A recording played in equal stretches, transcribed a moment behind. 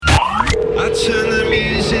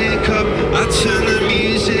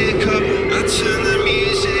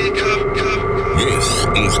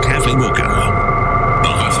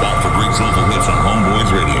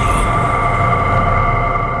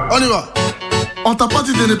On y va. On t'a pas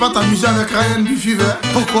dit de ne pas t'amuser avec Ryan du Fever.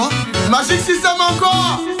 Pourquoi? Magic System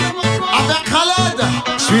encore. Avec Khaled.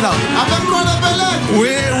 Je suis là. Avec quoi le Belek?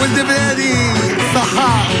 Oui, Will the Belly. Saha.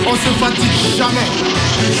 On se fatigue jamais.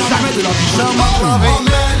 Jamais de la vie. Jamais. On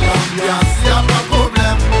met l'ambiance, y'a pas de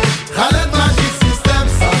problème. Khaled Magic System,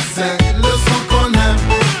 ça c'est le son qu'on aime.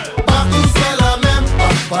 Partout c'est la même.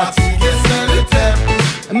 Pas fatigué, c'est le thème.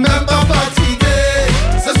 Même pas fatigué.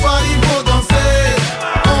 Ce soir il faut danser.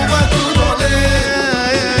 On va tout donner.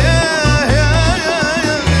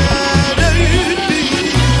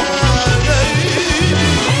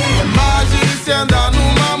 Magicien dans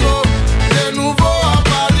nous maman. De nouveau à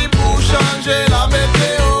Paris pour changer la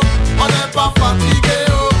météo. On n'est pas fatigué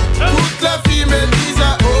oh. Toutes les filles me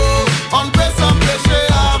disaient oh. On peut s'empêcher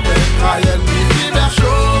avec Ryan Fever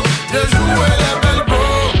Show de jouer les belles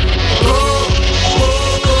beaux. Oh, oh, oh,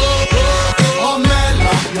 oh, oh. On met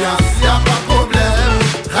l'ambiance, y'a pas de problème.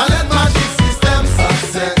 Khaled Magic System, ça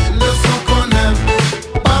c'est le son qu'on aime.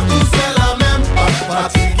 Partout c'est la même. Pas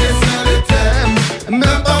fatigué, c'est le thème.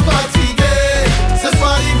 Même pas fatigué. Ce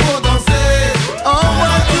soir il faut danser. On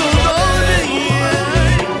va tout donner.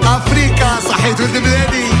 Africa صحيت ولد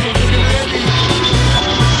بلادي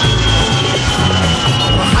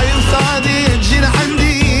حي وصادي تجينا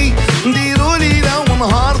عندي نديروا ليلة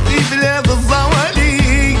ونهار في بلاد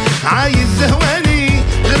الزوالي عايز زهواني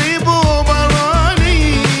غريب وبراني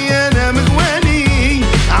انا مغواني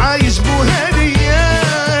عايش بوهاني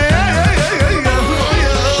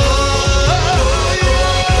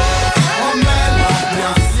On met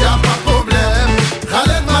l'ambiance, y'a pas de problème.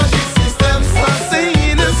 Khaled Magic System, ça c'est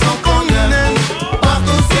le son qu'on aime.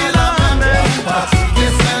 Partout c'est la même. Fatigué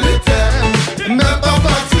c'est le thème. Même pas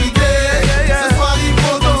fatigué. Ce soir il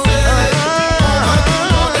faut danser. On va tout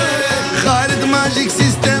donner. Khaled Magic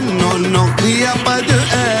System, non, non, y a pas de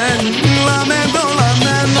haine. La main dans la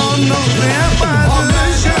main, non, non, y a pas On de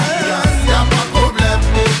met gêne. l'ambiance, y'a pas de problème.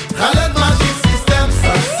 Khaled Magic System,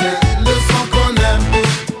 ça c'est le son qu'on aime.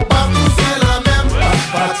 Partout c'est la même. Pas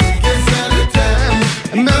fatigué c'est le thème.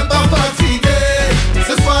 Même pas fatigué.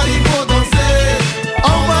 Ce soir il faut danser.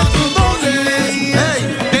 On va tout donner. Hey,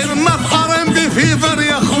 إرنا في R&B Fever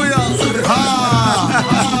يا خويا.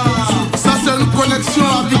 Ça c'est une connexion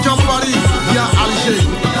à Abidjan-Paris via Alger.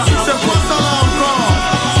 C'est quoi ça là encore?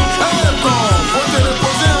 Faut te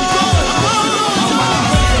reposer un peu.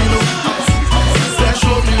 C'est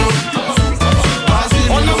chaud Mino. Vas-y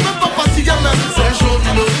Mino. On n'est même pas fatigué même. C'est chaud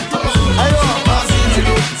Mino. Vas-y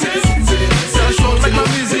Mino. C'est chaud Mino.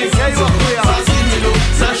 Vas-y Mino.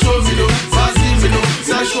 C'est chaud Mino. Vas-y Mino.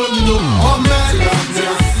 C'est chaud Mino. On met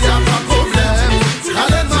l'ambiance, y'a pas de problème.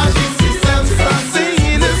 Khaled Magic System, ça c'est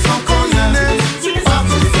le son qu'on aime.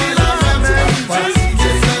 Partout c'est la même. Fatigué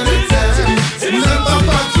c'est le thème. Même pas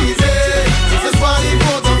fatigué. Ce soir il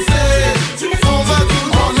faut danser. On va tout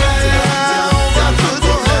donner. On va tout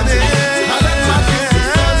donner. Khaled Magic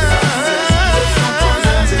System, ça c'est le son qu'on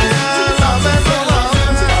aime. Partout c'est la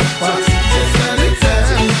même. Fatigué c'est le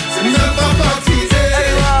thème. Même pas fatigué.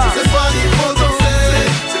 Ce soir il faut danser.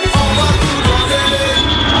 On va tout donner.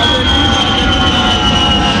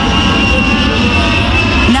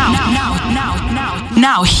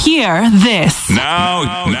 Now hear this.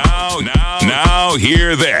 Now,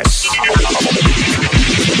 hear this.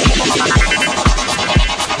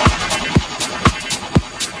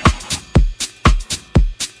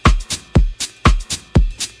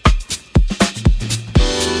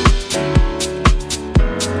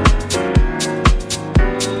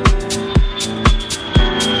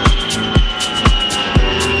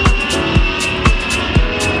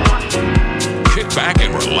 Kick back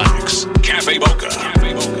and relax. Cafe Mocha.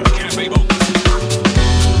 Cafe Mocha. Cafe Mocha.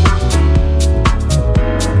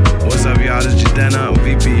 What's up, y'all? This is Jadena. I'm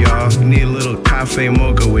VP, y'all. We need a little Cafe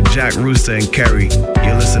Mocha with Jack Rooster and Kerry.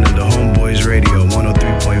 You're listening to Homeboys Radio,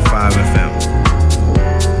 103.5 FM.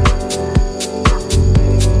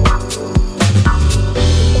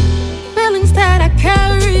 Feelings that I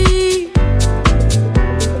carry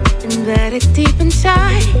embedded deep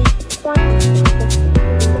inside.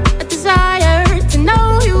 A desire to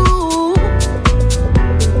know you,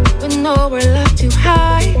 but nowhere left to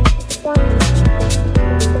hide.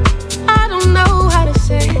 I don't know how to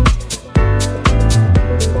say it.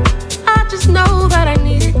 I just know that I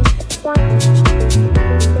need it.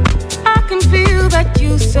 I can feel that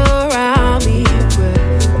you surround me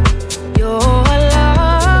with your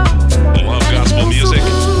love. Love gospel music.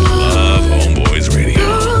 Love Homeboys Radio.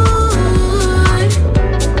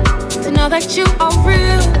 Good to know that you are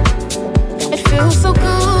real. It feels so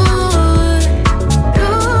good.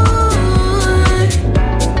 Good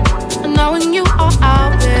knowing you are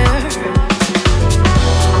out there.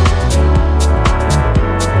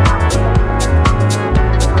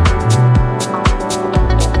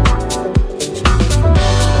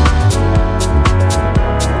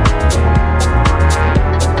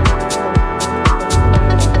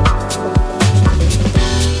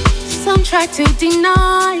 try to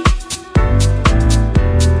deny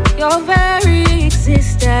your very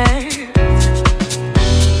existence.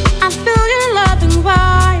 I feel your loving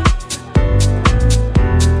vibe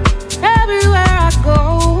everywhere I go.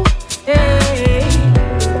 Hey,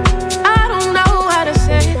 I don't know how to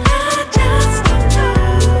say it.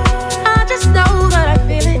 I just know that I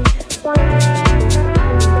feel it.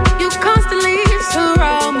 You constantly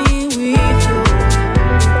surround me with your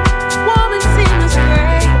warm and seamless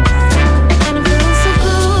grace, and it feels so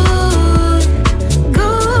good,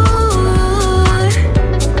 good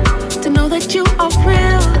to know that you are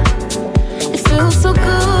real. It feels so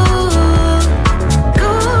good,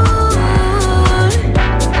 good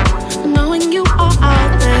knowing you are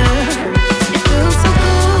out there. It feels so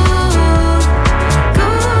good,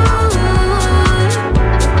 good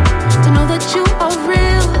to know that you are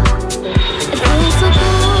real. It feels so good,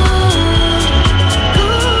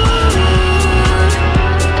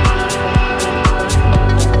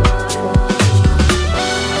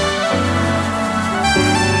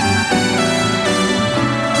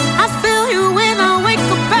 I feel you when I wake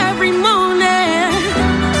up every morning,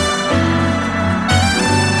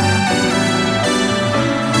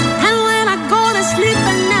 and when I go to sleep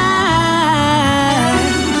at night.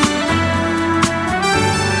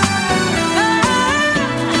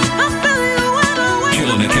 I feel you when I wake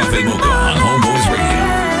Chillin' at Cafe Mocha on Homeboys Radio.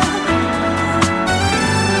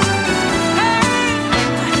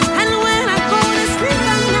 and when I go to sleep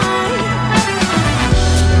at night.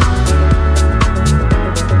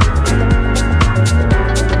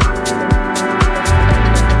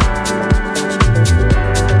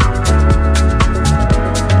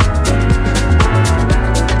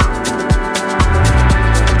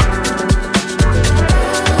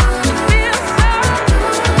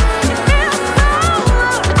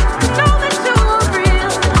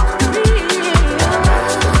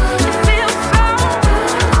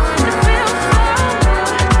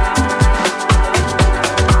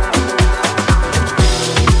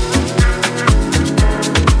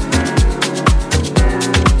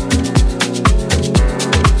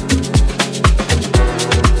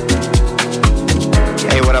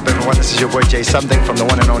 Hey, what up, everyone? This is your boy Jay Something from the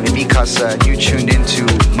one and only Mikasa. You tuned into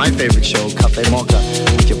my favorite show, Cafe Mocha,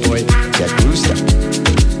 with your boy Jack Rooster.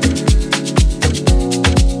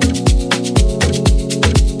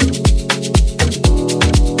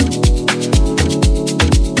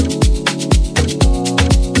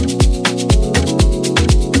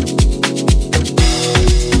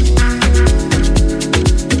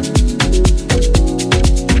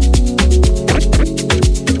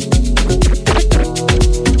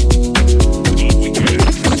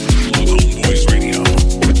 Homeboys Radio.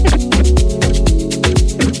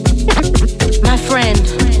 My friend,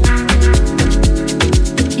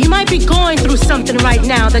 you might be going through something right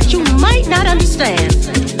now that you might not understand.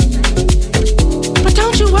 But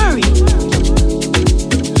don't you worry.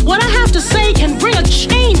 What I have to say can bring a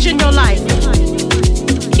change in your life.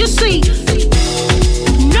 You see,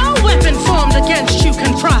 no weapon formed against you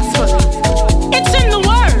can prosper. It's in the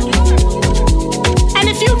word. And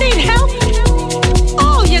if you need help,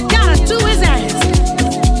 all you gotta do is ask.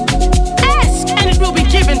 Ask and it will be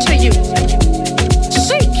given to you.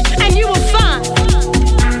 Seek and you will find.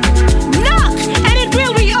 Knock and it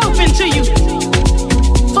will be open to you.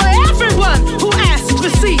 For everyone who asks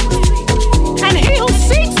receives, and he who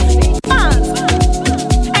seeks finds.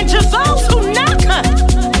 And to those who knock,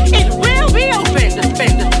 it will be opened.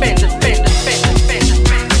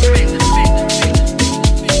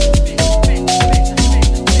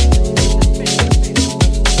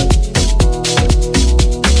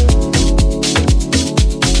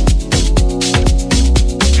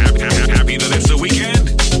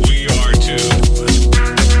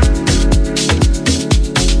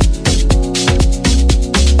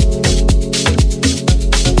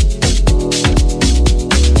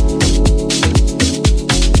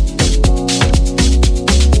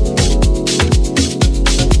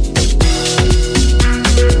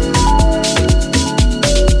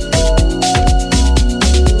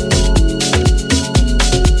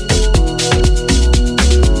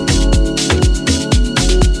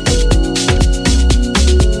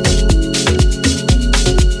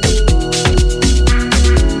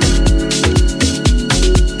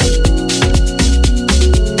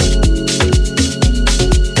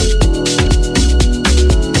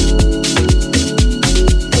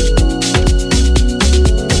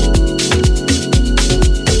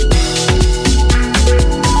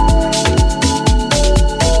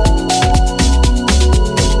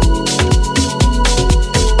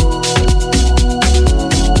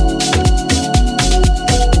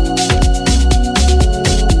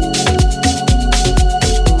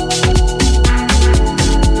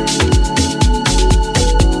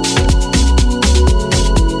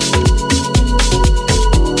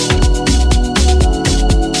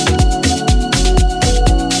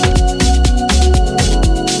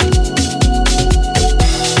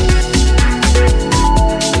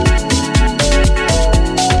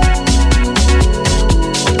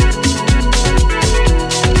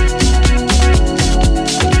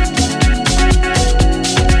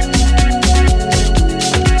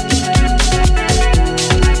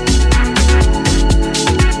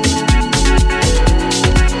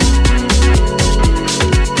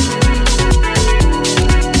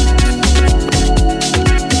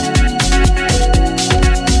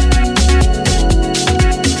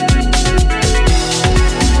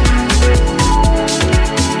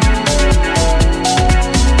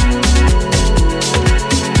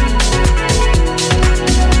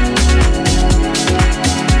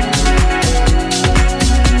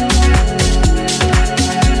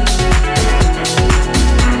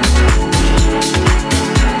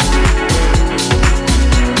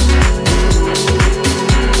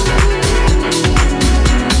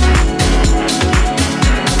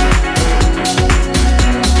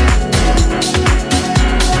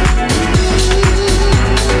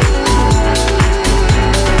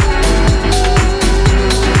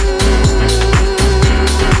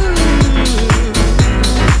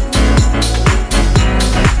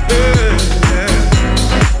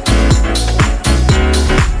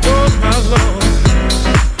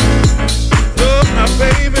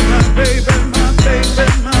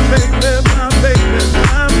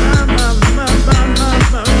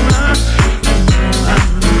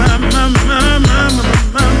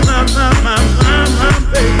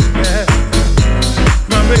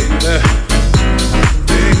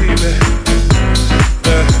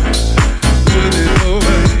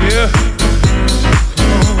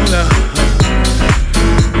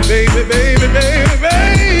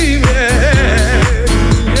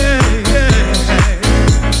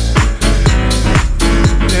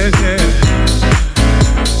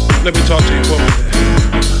 for me.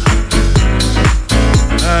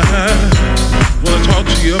 I wanna talk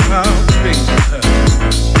to you about faith.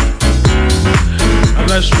 I'm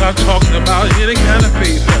not talking about any kind of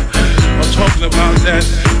faith. I'm talking about that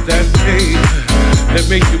faith that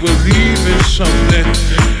make you believe in something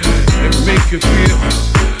and make you feel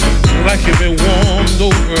like you've been warmed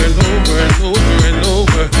over and over and over and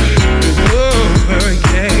over and over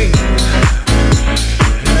again.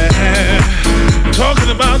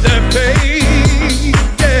 Talking about that faith,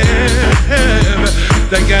 yeah,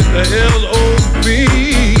 that got the L-O-V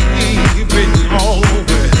written all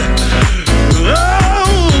over it.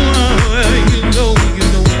 Oh, you know, you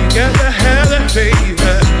got to have that faith.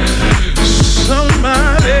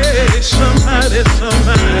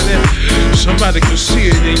 Somebody can see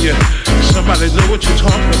it in you. Somebody know what you're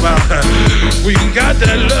talking about. We got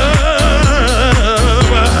that love,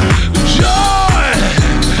 joy,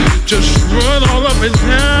 just run all up and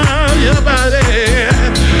down your body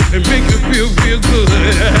and make you feel real good.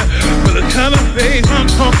 But the kind of faith I'm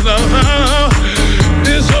talking about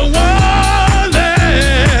is the one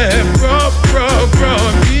that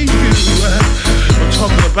brought me you. I'm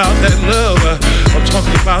talking about that love. I'm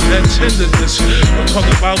talking about that tenderness. I'm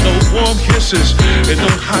talking about those warm kisses and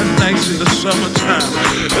those hot nights in the summertime.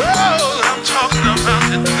 Oh, I'm talking about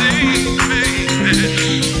the thing, baby.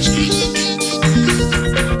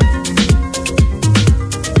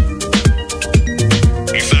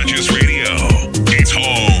 It's not just radio, it's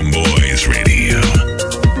Homeboys Radio.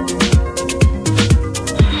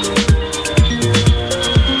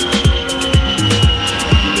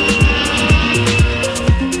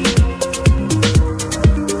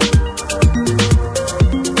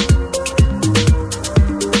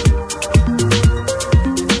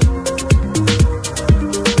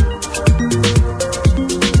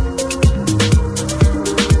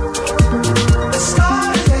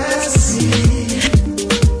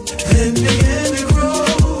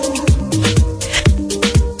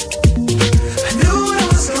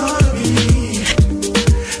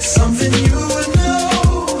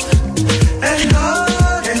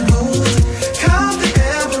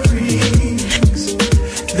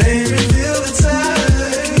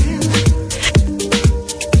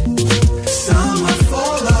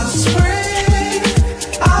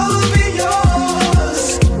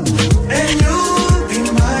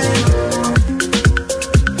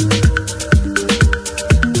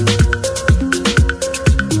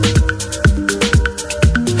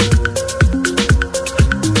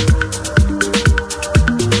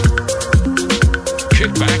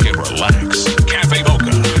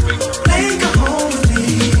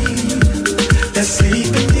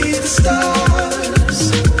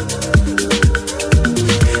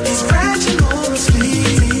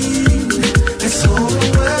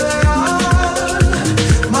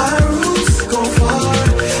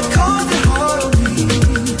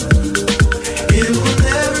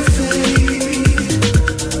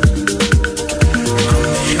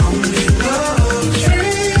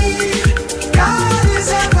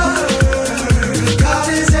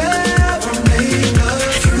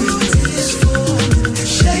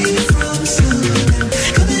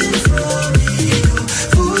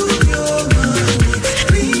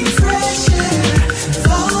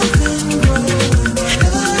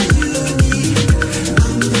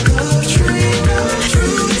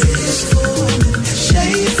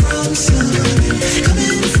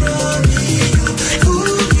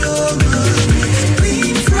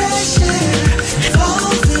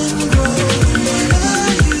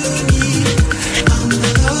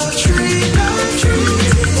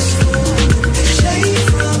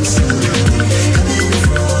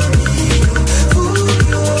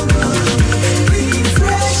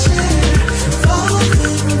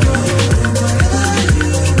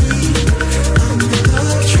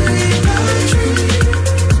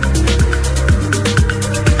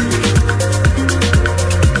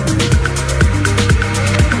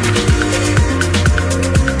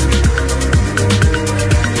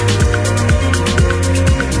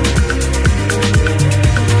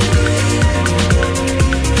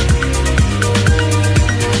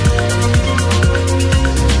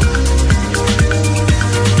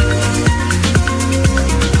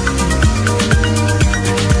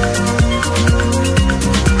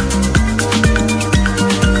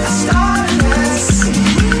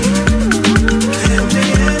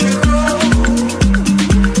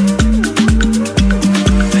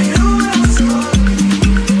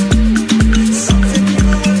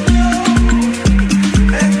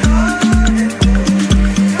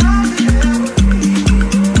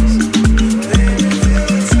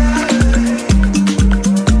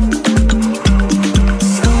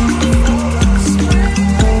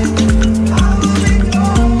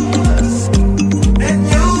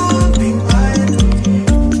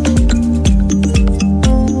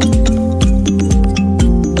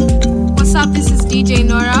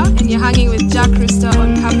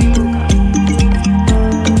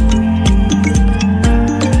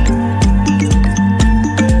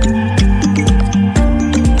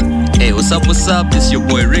 up? This is your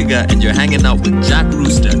boy Rigga, and you're hanging out with Jack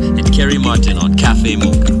Rooster and Kerry Martin on Cafe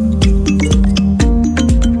Mocha.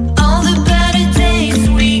 All the better days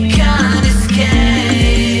we can't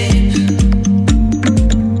escape.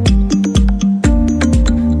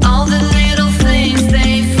 All the little things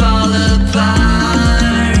they fall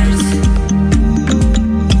apart.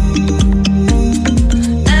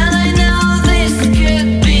 And I know this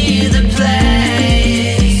could be the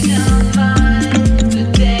place. The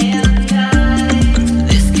day and night.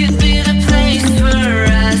 This could be the place for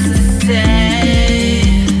us to stay.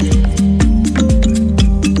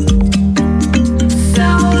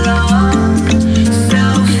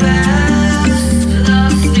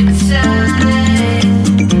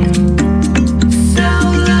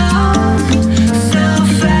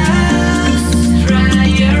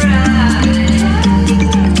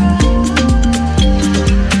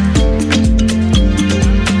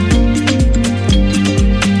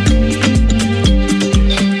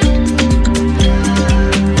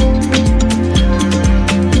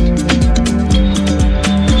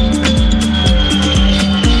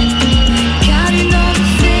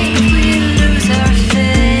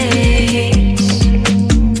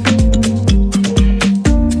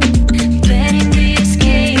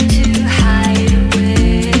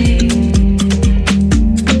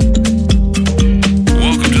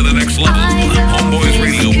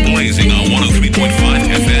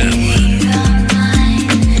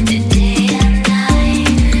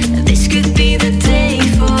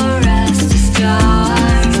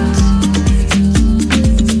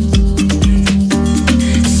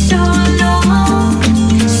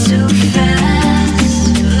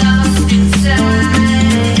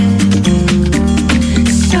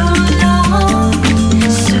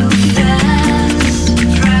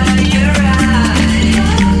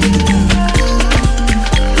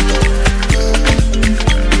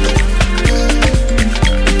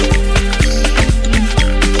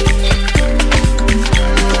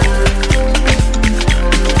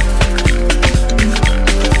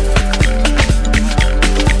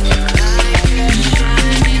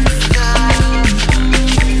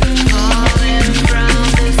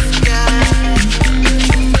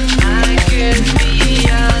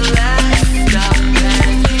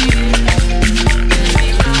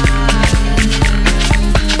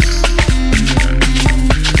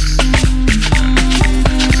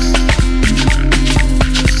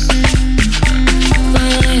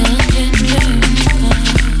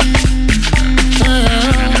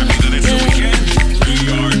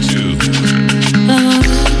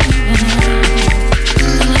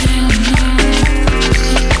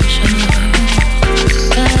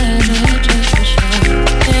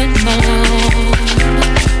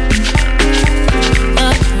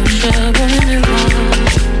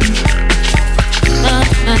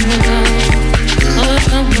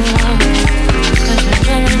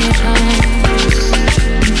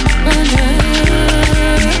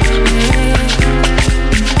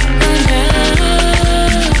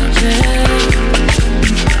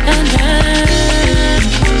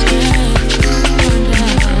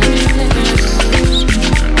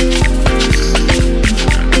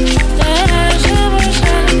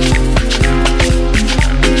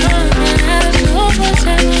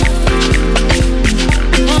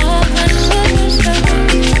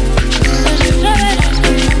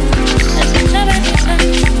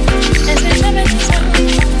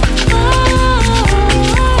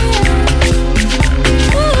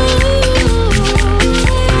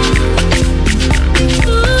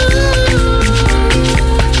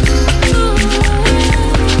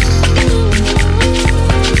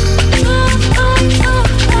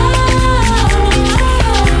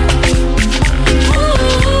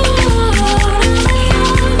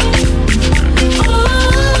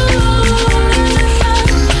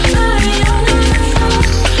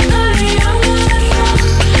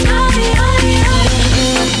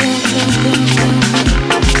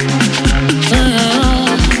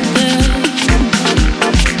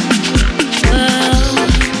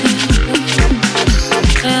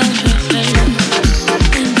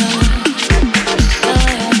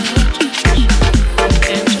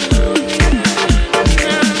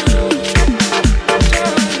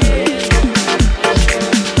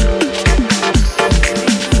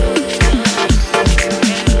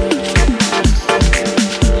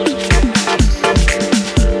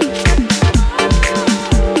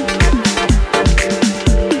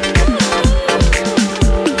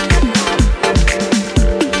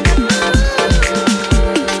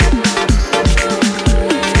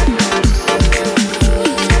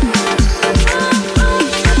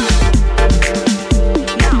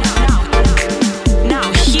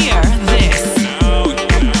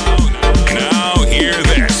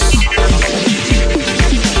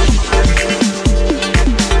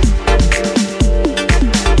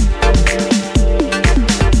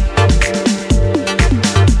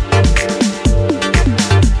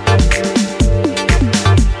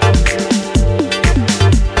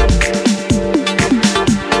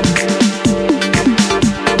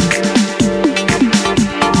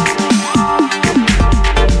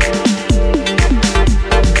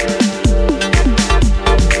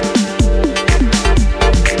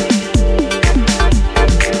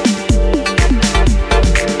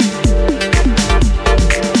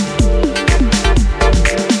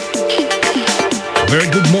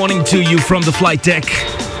 to you from the flight deck.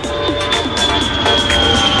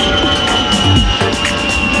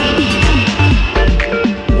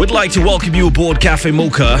 We'd like to welcome you aboard Cafe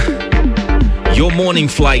Mocha, your morning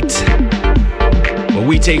flight, where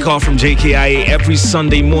we take off from JKIA every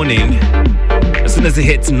Sunday morning. As soon as it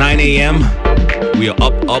hits 9 a.m., we are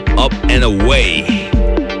up, and away.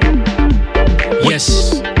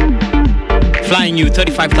 Yes. Flying you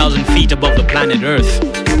 35,000 feet above the planet Earth.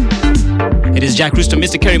 It is Jack Rooster,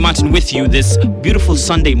 Mr. Kerry Martin with you this beautiful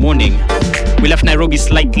Sunday morning. We left Nairobi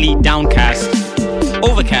slightly downcast.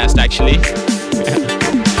 Overcast, actually.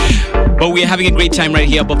 But we're having a great time right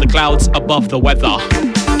here above the clouds, above the weather.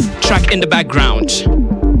 Track in the background.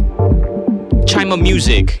 Chima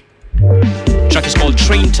Music. Track is called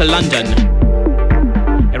Train to London.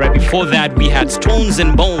 And right before that, we had Stones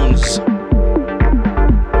and Bones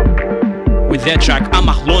with their track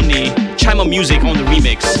Amahloni. Chima Music on the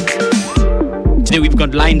remix. Today we've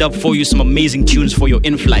got lined up for you some amazing tunes for your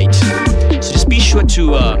in-flight. So just be sure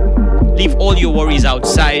to leave all your worries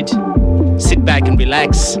outside. Sit back and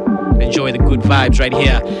relax. Enjoy the good vibes right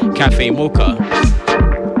here, Cafe Mocha.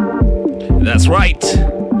 That's right.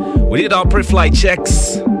 We did our pre-flight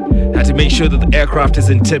checks. Had to make sure that the aircraft is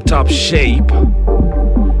in tip-top shape.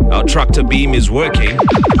 Our tractor beam is working.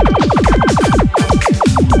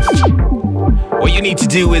 What you need to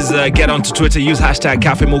do is get onto Twitter, use hashtag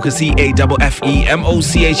Cafe Mocha,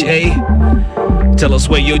 CAFEMOCHA. Tell us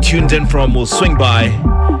where you're tuned in from. We'll swing by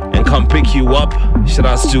and come pick you up. Shout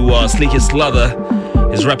outs to Sleekest Leather.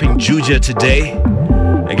 Is repping Juja today.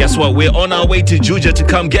 And guess what? We're on our way to Juja to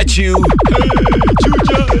come get you. Hey,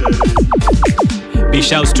 Juja! Big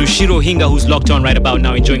shouts to Shiro Hinga, who's locked on right about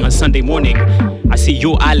now, enjoying her Sunday morning. I see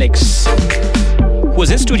Yo Alex, who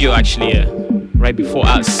was in studio actually right before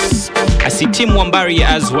us. I see Tim Wambari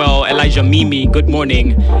as well, Elijah Mimi, good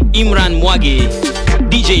morning. Imran Mwagi,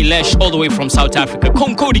 DJ Lesh, all the way from South Africa.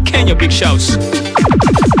 Konkodi, Kenya, big shouts.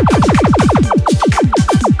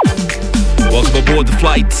 Welcome aboard the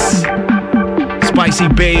flight. Spicy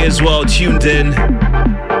Bay as well, tuned in.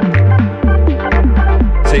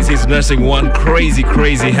 Says he's nursing one crazy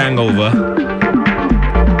hangover.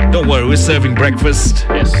 Don't worry, we're serving breakfast.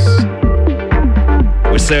 Yes.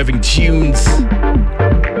 We're serving tunes.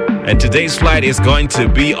 And today's flight is going to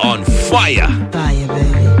be on fire. Fire,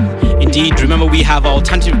 baby. Indeed, remember we have our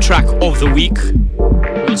alternative track of the week.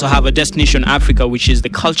 We also have a Destination Africa, which is the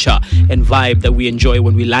culture and vibe that we enjoy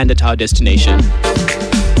when we land at our destination.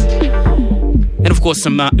 And of course,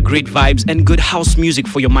 some great vibes and good house music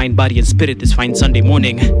for your mind, body, and spirit this fine Sunday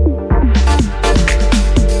morning.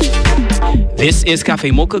 This is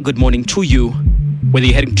Cafe Mocha. Good morning to you. Whether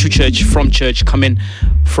you're heading to church, from church, coming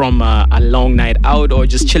from a long night out, or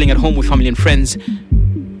just chilling at home with family and friends,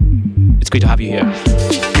 it's great to have you here.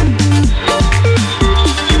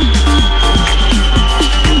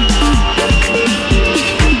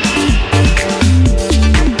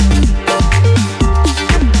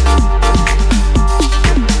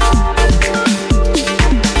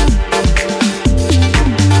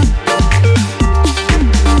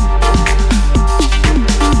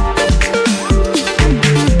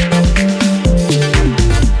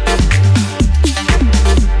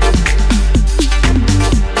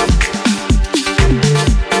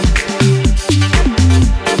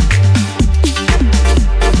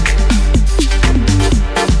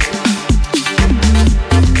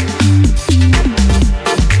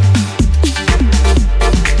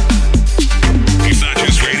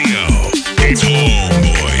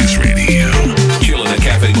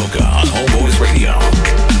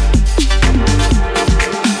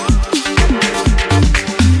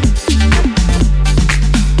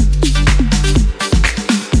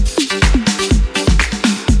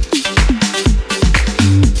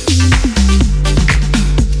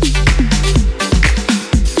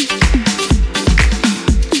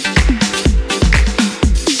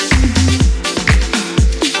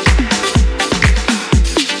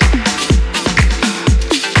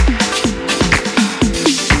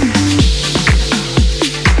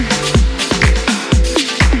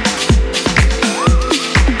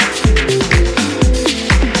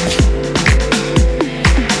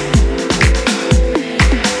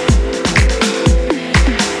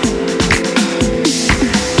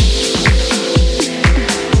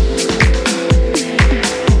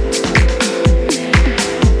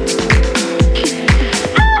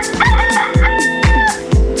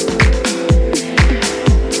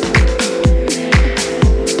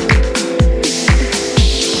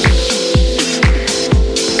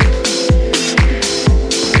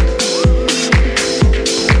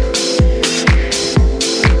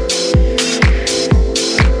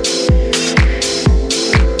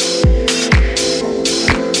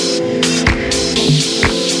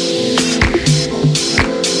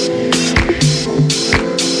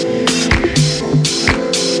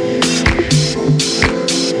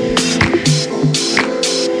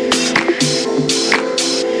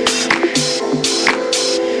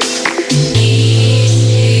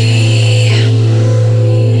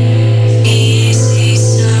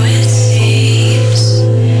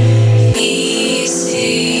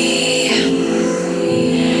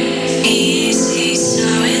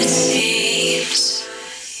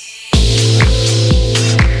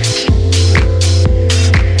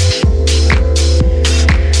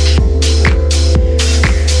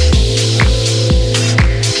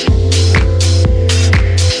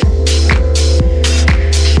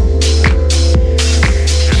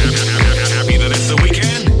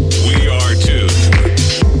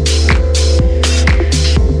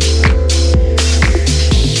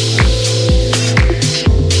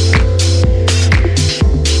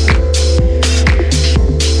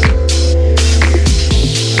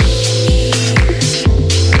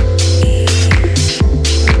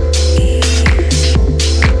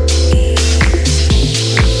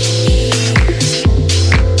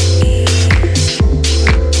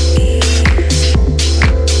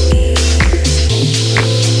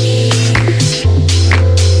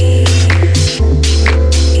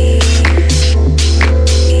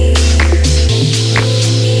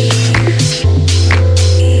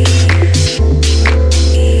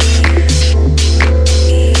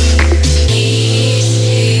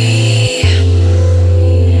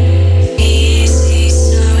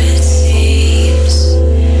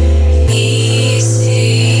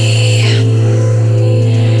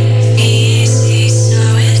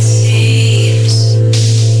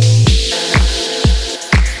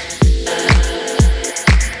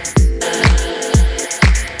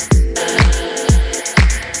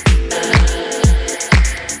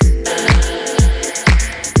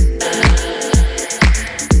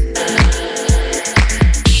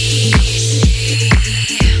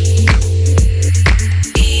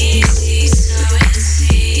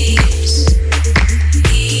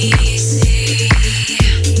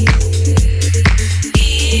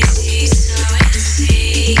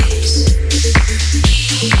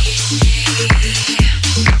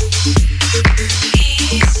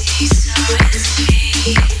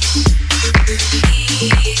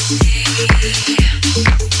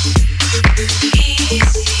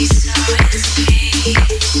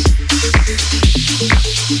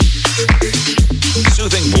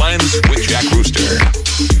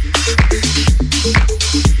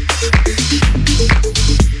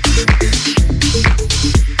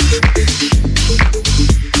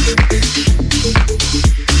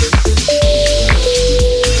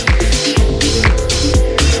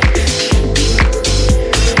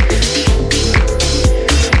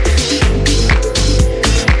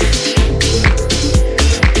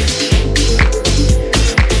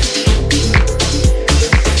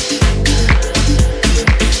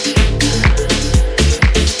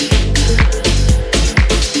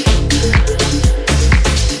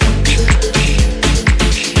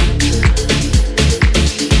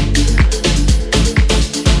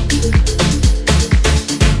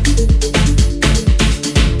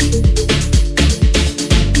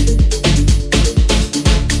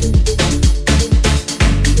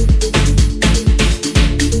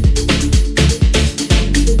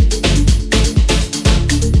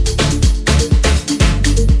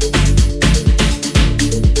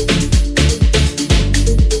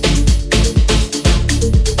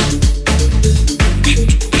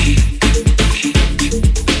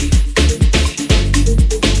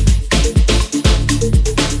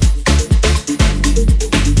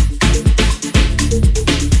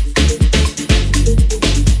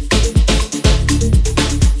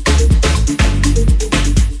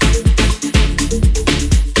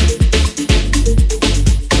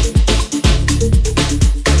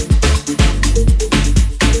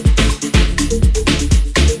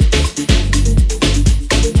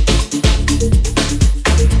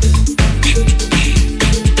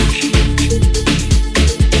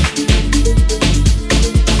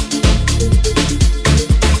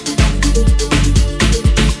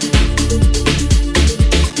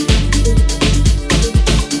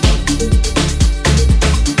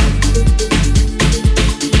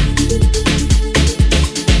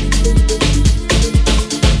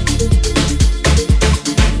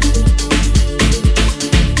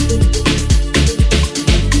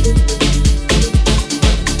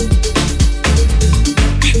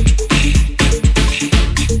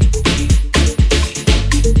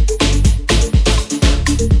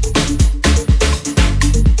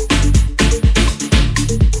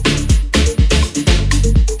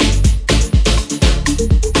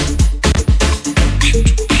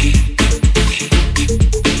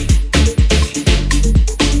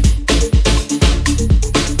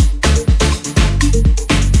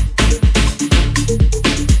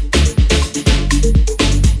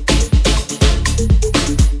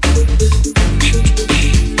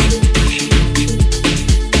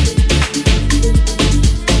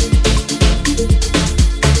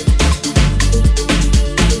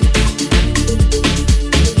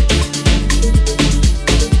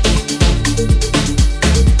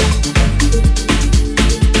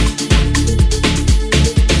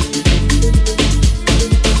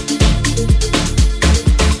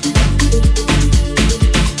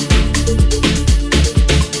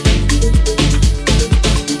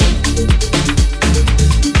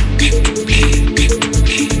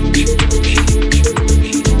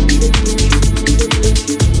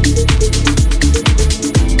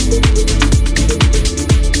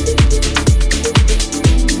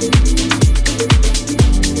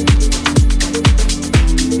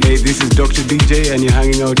 Dr. DJ, and you're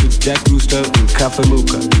hanging out with Jack Rooster on Cafe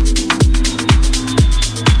Mocha.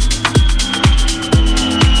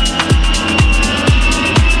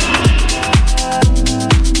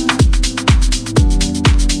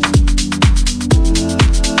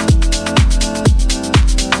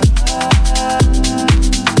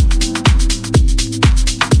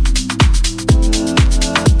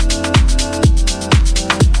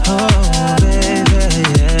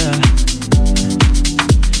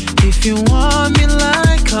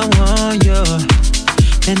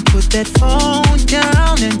 That phone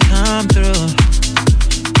down and come through.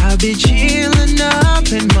 I'll be chilling up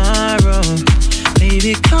in my room.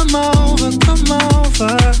 Baby, come over, come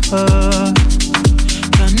over.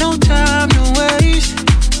 Got no time to waste.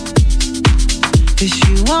 It's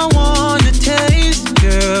you I wanna taste,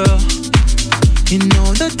 girl. You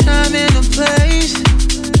know the time and the place.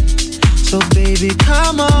 So baby,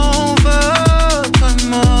 come over,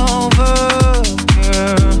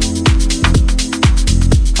 girl.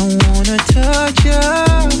 I wanna touch you,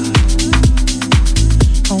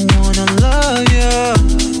 I wanna love you,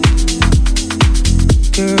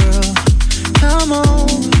 girl. Come on,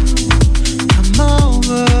 come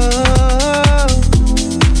over.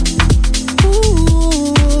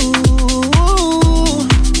 Ooh,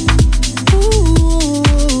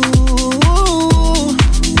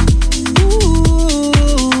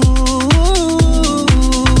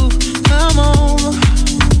 come on,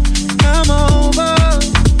 come over.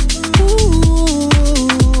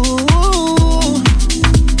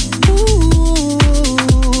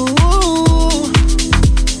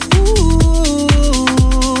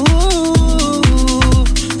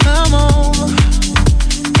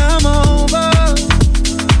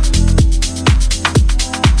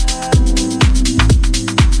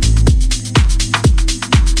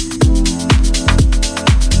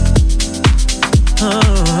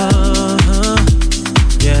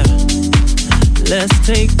 Let's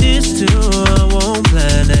take this to our own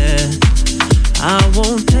planet. I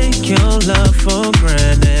won't take your love for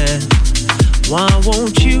granted. Why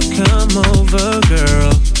won't you come over,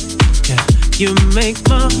 girl? Yeah, you make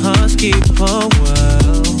my heart skip a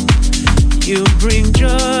whirl. You bring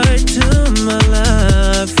joy to my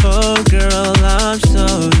life. Oh, girl, I'm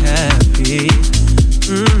so happy.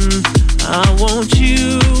 I want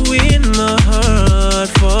you in my heart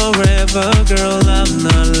forever, girl. I'm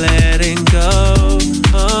not letting go.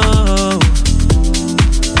 Oh,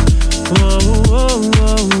 whoa, whoa,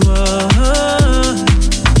 whoa, whoa.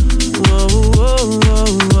 Whoa, whoa,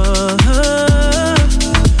 whoa, whoa.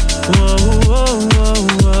 Whoa, whoa, whoa,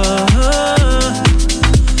 whoa.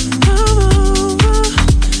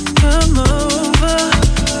 Come over.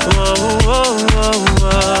 Whoa, whoa, whoa,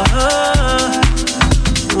 whoa.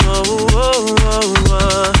 Whoa, whoa, whoa,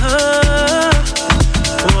 whoa.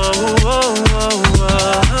 Whoa, whoa, whoa, whoa.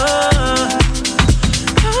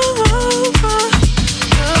 Come over,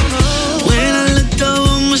 come over. When I looked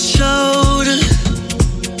over my shoulder,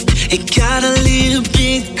 it got a little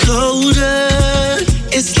bit colder.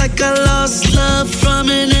 It's like I lost love from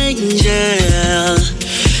an angel,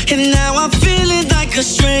 and now I'm feeling like a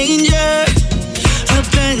stranger.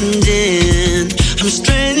 Abandoned, I'm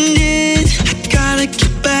stranded. I gotta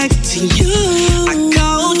get back to you. I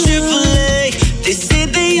called AAA, they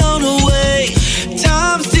said they on the way.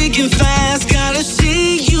 Time's ticking fast, gotta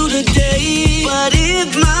see you today. But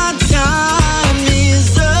if my time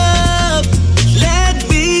is up, let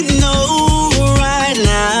me know right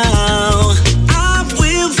now. I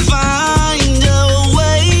will find a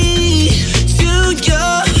way to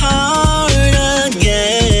your heart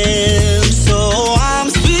again. So I'm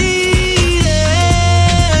speeding,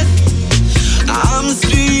 I'm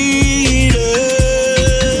speeding.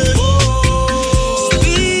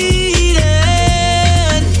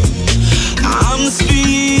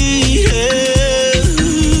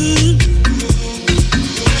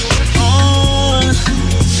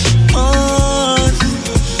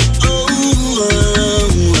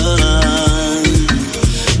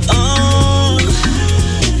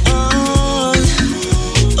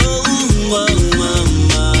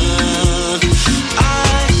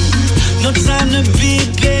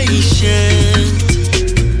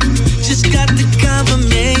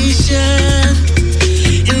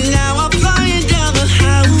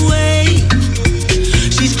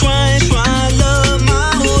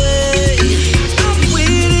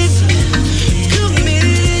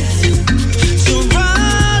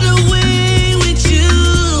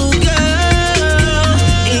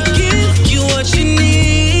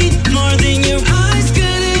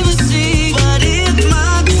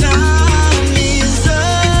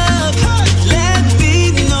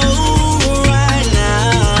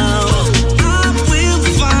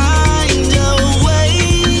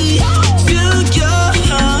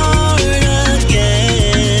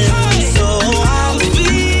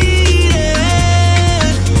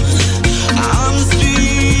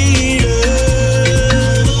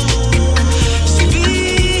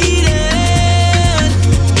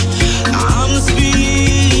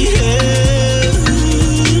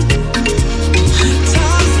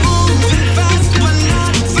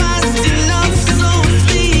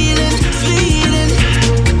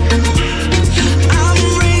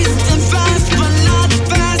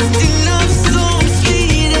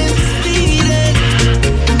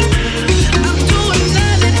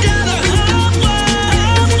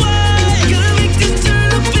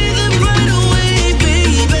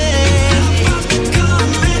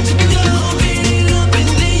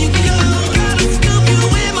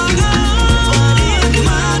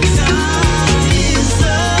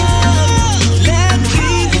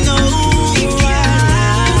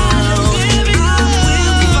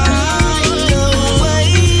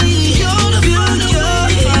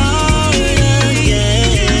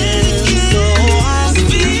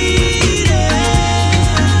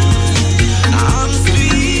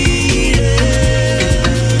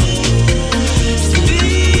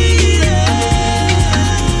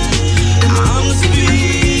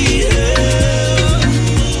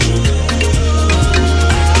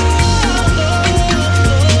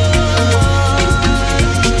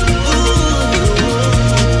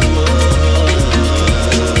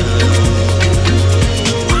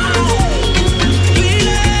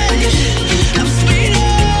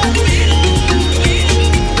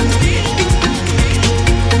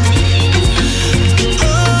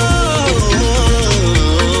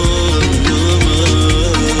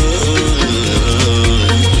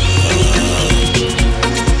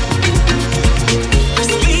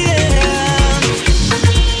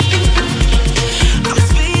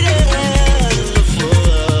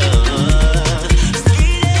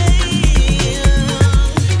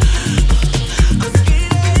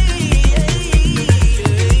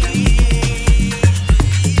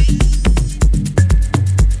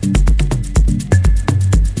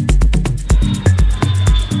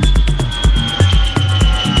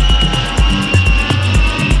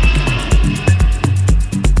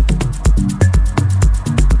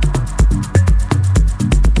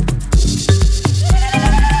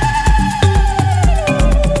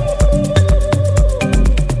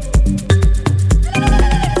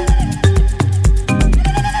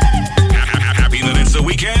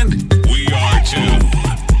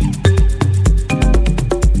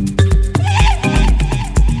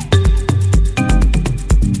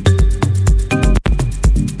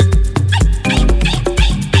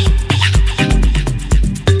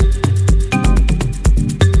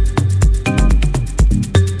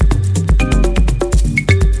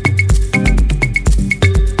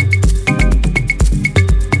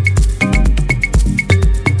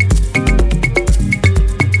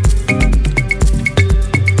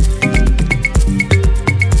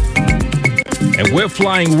 And we're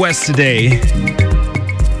flying west today.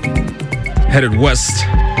 Headed west.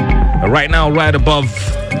 Right now, right above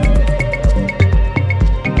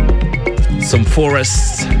some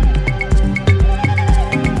forests.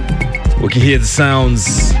 We can hear the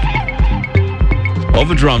sounds of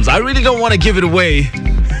the drums. I really don't want to give it away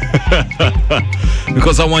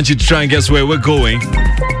because I want you to try and guess where we're going.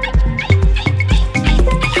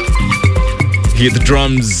 Hear the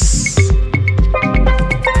drums.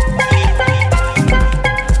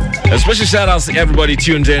 A special shout out to everybody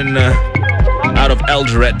tuned in out of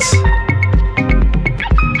Eldoret.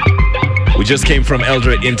 We just came from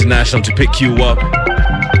Eldoret International to pick you up.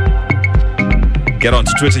 Get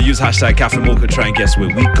onto Twitter, use hashtag Cafe Mocha, try and guess where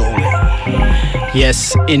we're going.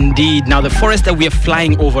 Yes, indeed. Now, the forest that we are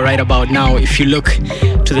flying over right about now, if you look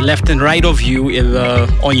to the left and right of you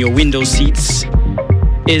on your window seats,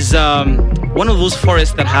 is one of those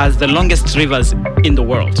forests that has the longest rivers in the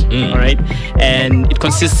world. All right, and it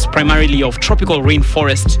consists primarily of tropical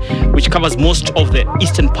rainforest, which covers most of the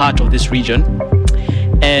eastern part of this region.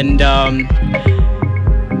 And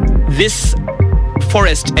this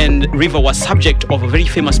forest and river was subject of a very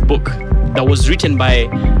famous book that was written by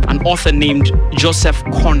an author named Joseph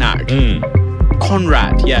Conrad.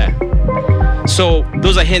 Conrad, yeah. So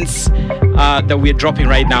those are hints that we're dropping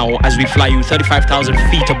right now as we fly you 35,000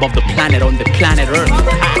 feet above the planet on the planet Earth.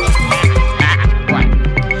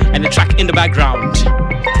 And the track in the background,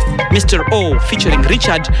 Mr. O featuring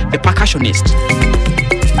Richard the percussionist.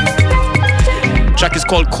 Track is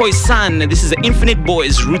called Koi San. This is the Infinite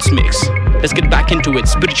Boys Roots mix. Let's get back into it.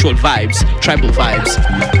 Spiritual vibes, tribal vibes.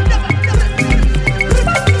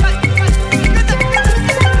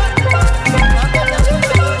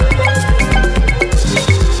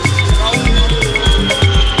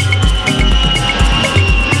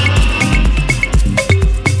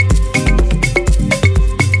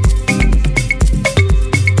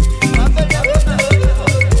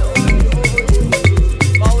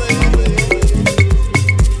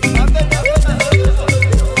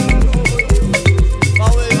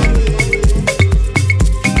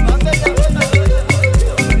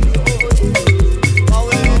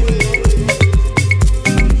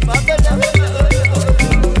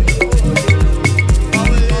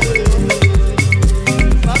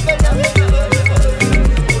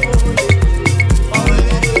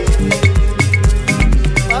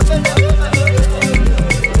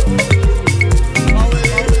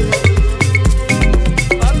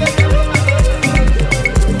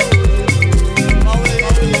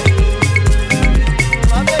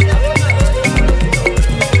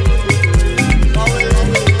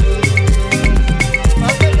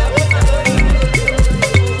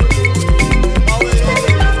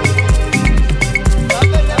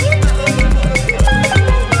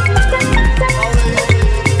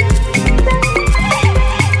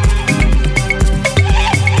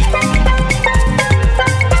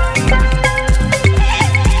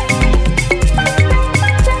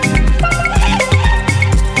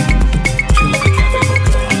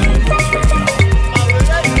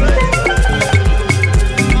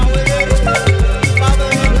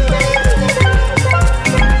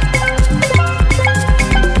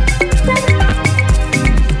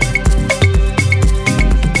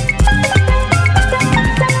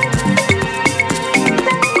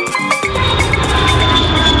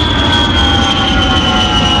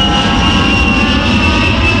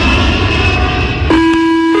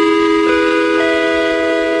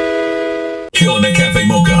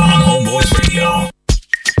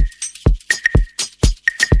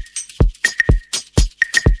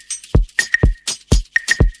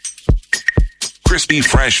 Crispy,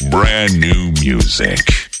 fresh, brand new music.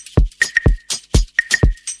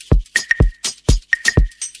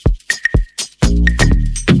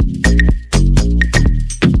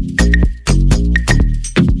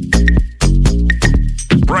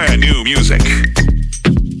 Brand new music.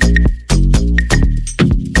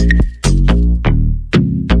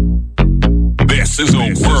 This is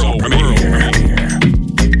a world premiere.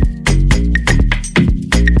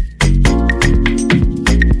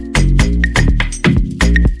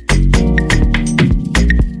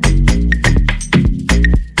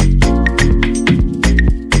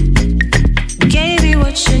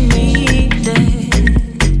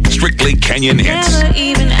 Kenyan hits. Never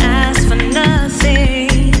even asked for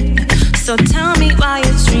nothing. So tell me why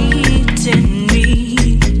you're treating me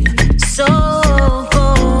so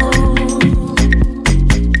cold.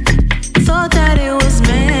 Thought that it was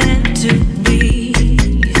meant to be,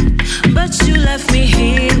 but you left me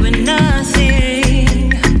here with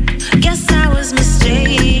nothing. Guess I was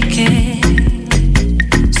mistaken.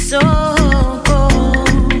 So cold.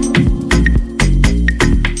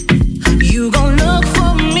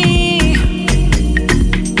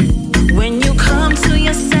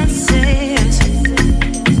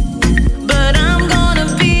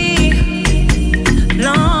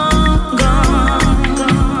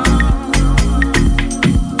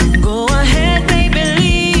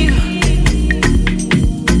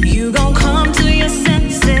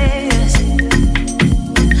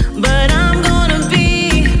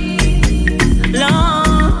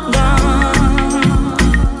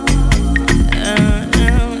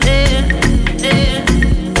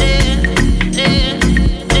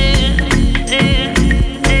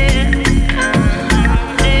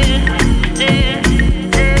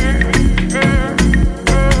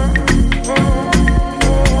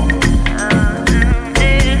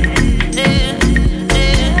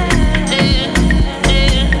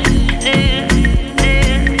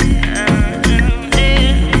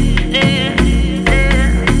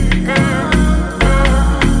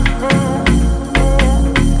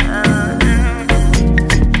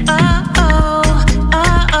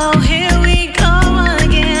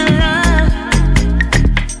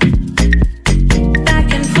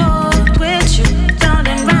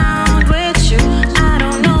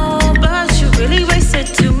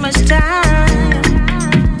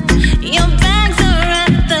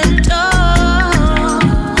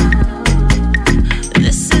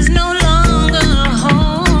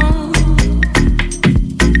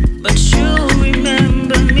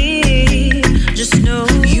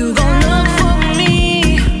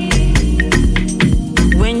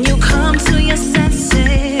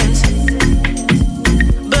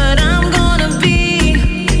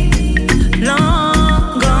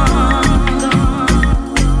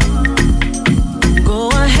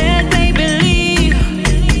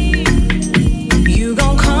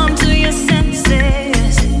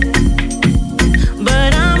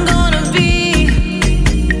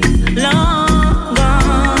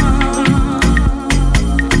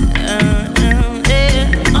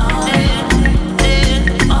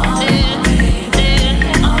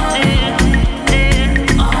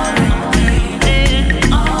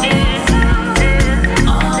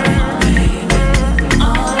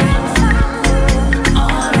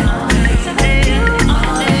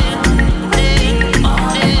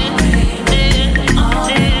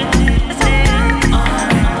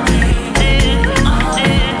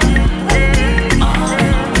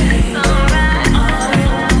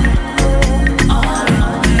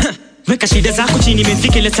 chini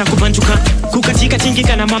imefika ile saa kubanjuka kukatika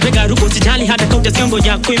tingika na mabega ruko sijali hata kauta siongo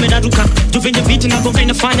yako imedaruka juvenye beat na gonga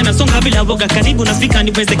inafanya na songa bila woga karibu na speaker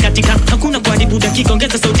niweze katika hakuna kuharibu dakika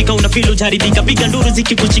ongeza sauti kama una feel ujaribika piga nduru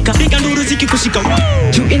zikikushika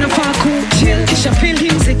tu inafaa chill kisha feel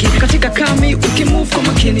hii muziki katika kami ukimove kwa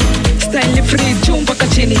makini style free jump mpaka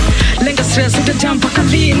chini lenga stress utajump mpaka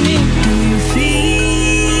lini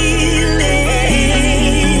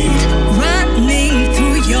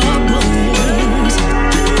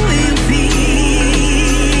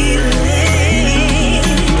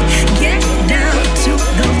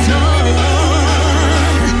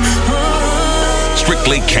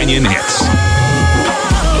Strictly Kenyan hits.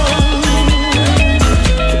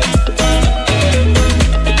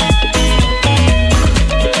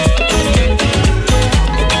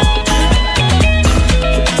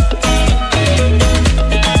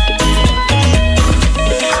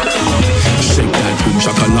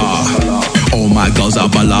 My girls are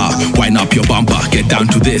bala, wind up your bumper, get down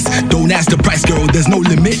to this. Don't ask the price, girl, there's no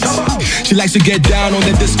limit. She likes to get down on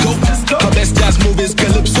the disco. Her best dance move is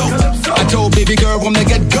calypso. I told baby girl from the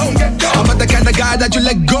get-go, I'm not the kind of guy that you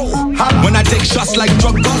let go. When I take shots like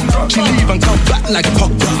Drogba, she leave and come back like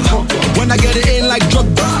Pogba. When I get it in like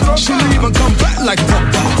Drogba, she leave and come back like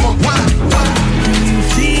Pogba.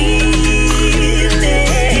 Feel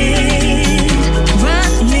it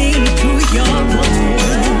running through your bones.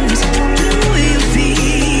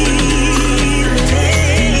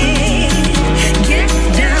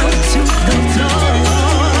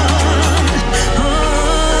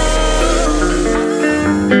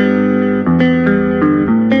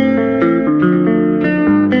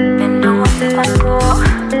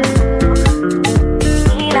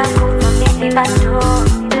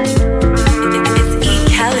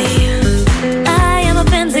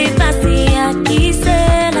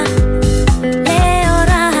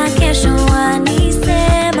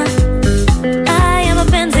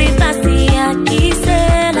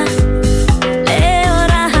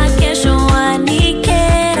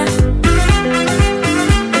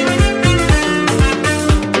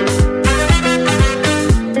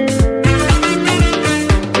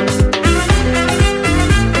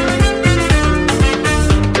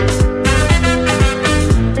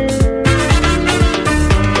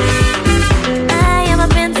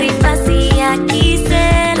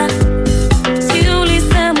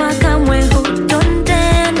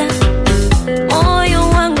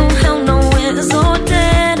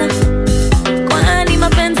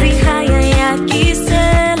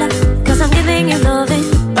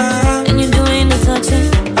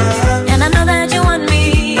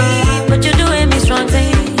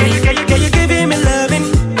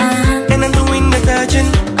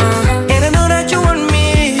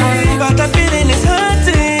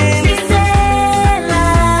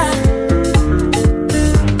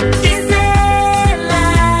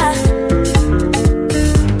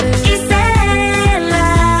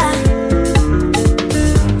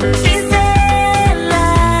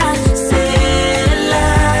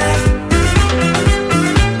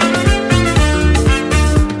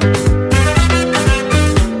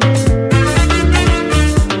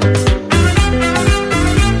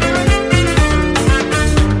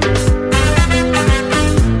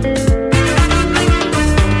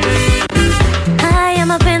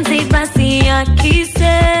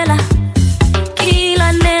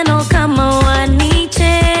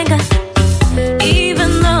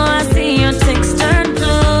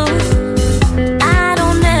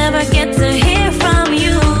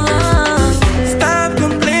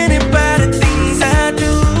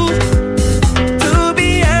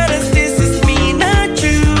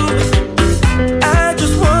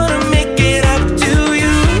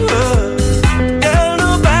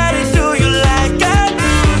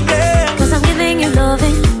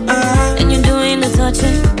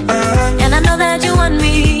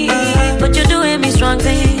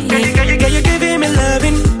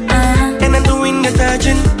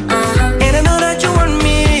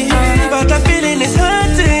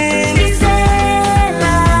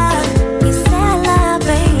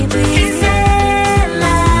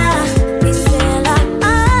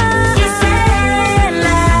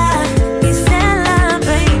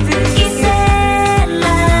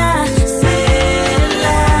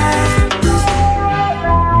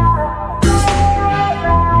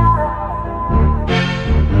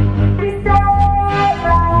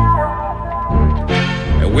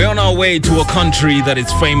 Way to a country that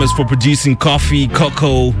is famous for producing coffee,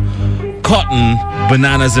 cocoa, cotton,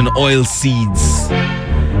 bananas, and oil seeds.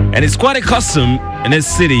 And it's quite a custom in this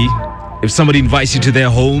city. If somebody invites you to their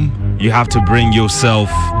home, you have to bring yourself,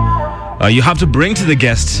 you have to bring to the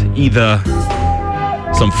guest either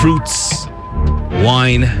some fruits,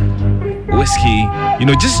 wine, whiskey.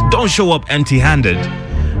 Just don't show up empty-handed.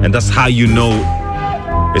 And that's how you know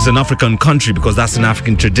it's an African country, because that's an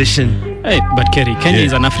African tradition. Hey, but Kerry, Kenya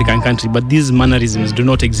is an African country, but these mannerisms do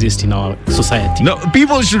not exist in our society. No,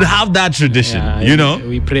 people should have that tradition,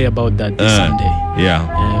 We pray about that this Sunday. Yeah.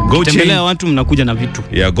 Go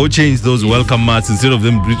change those welcome mats. Instead of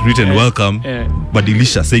them written welcome,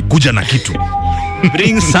 Badilisha, say kuja na kitu.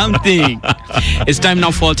 Bring something. It's time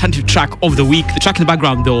now for alternative track of the week. The track in the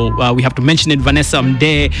background, though, we have to mention it. Vanessa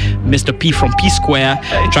Mdee, Mr. P from P Square.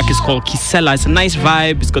 The track is called Kisela. It's a nice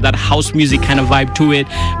vibe. It's got that house music kind of vibe to it,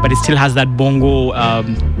 but it still has that bongo,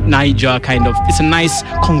 Niger kind of. It's a nice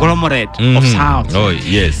conglomerate of sounds. Oh,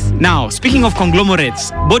 yes. Now, speaking of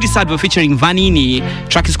conglomerates, Bodhisattva featuring Vanini.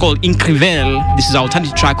 Track is called Increvel. This is our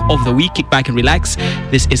alternative track of the week. Kick back and relax.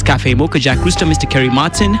 This is Cafe Mocha, Jack Rooster, Mr. Kerry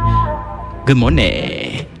Martin. Good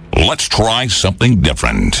morning. Let's try something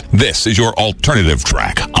different. This is your alternative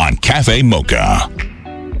track on Cafe Mocha.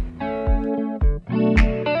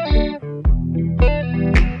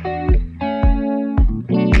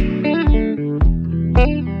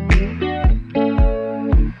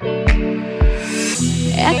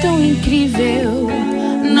 É tão incrível,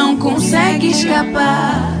 não consegue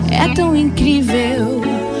escapar. É tão incrível,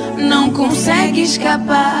 não consegue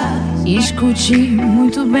escapar. Escute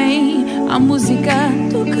muito bem a música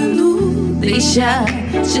tocando. Deixa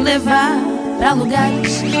te levar pra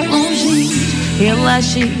lugares longe.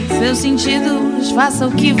 Relaxe seus sentidos, faça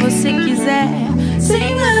o que você quiser.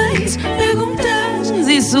 Sem mais perguntas,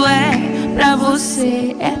 isso é pra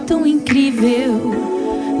você. É tão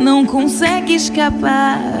incrível, não consegue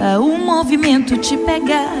escapar. O movimento te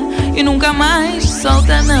pega e nunca mais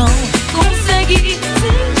solta, não. Consegue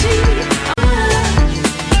sentir.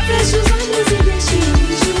 Fecha os olhos e deixa o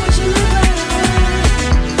ritmo te levar.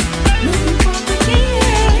 Não importa quem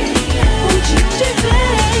é ou de onde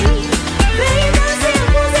vem. Vem dançar a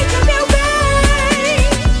música, meu bem.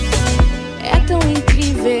 É tão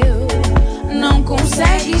incrível, não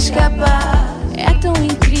consegue escapar. É tão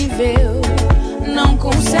incrível, não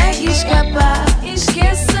consegue escapar.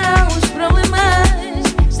 Esqueça os problemas,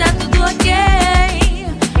 está tudo ok.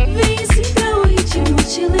 Vem sinta o ritmo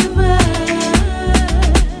te levar.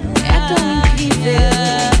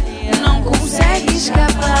 Não consegue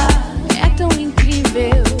escapar. É tão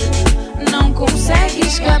incrível, não consegue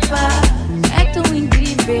escapar. É tão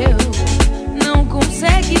incrível, não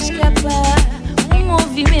consegue escapar. Um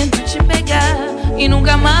movimento te pegar e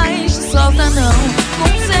nunca mais te solta, não.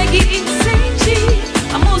 Consegue sentir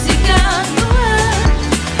a música no ar.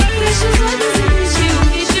 Fecha os olhos e deixa o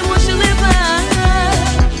ritmo te levar.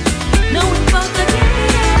 Não importa quem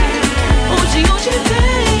é ou de onde vem.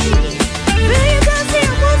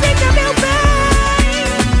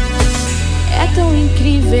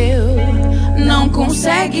 Não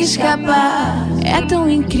consegue escapar. É tão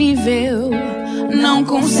incrível, não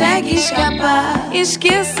consegue escapar.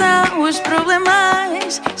 Esqueça os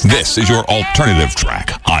problemas. This is your alternative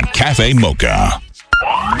track on Cafe Mocha.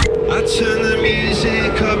 I turn the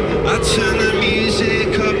music up, I turn the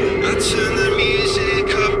music up, I turn the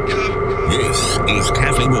music up. This is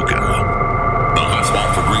Cafe Mocha, the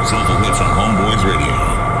hotspot for great soulful hits on Homeboys Radio.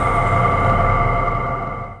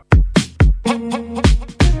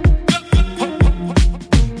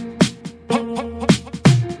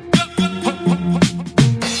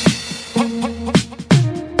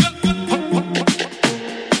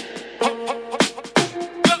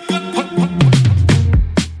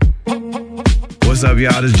 What's up,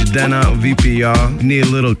 y'all? This is Jadena, VP, y'all. Need a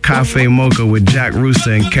little Cafe Mocha with Jack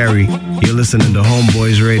Rooster and Kerry. You're listening to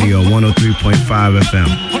Homeboys Radio, 103.5 FM.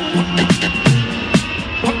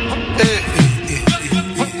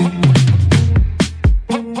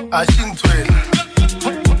 Ashintwela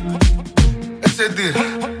esedir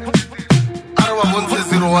arwa bonse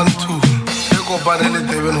 012 ekobanele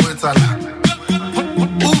Devin Wetala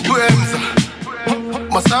ubu emza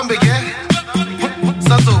masambe ke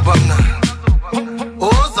sazobamna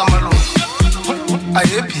ozamalo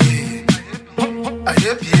ayepi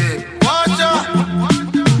wacha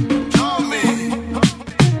Tommy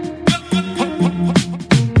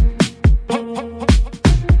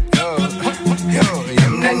yo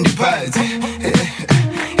yamnandi phansi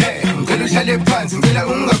ngicela uhlale phansi ngicela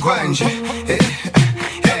ungakhwanje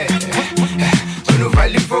wena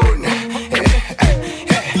uvala ifoni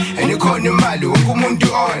enikhona imali wonke umuntu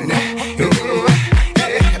on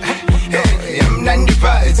yamnandi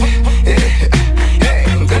phansi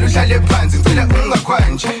ngicela uhlale phansi ngicela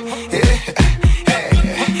ungakhwanje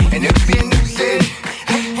enekuseni kuhleli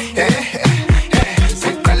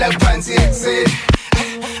siqala phansi ekuseni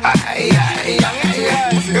ay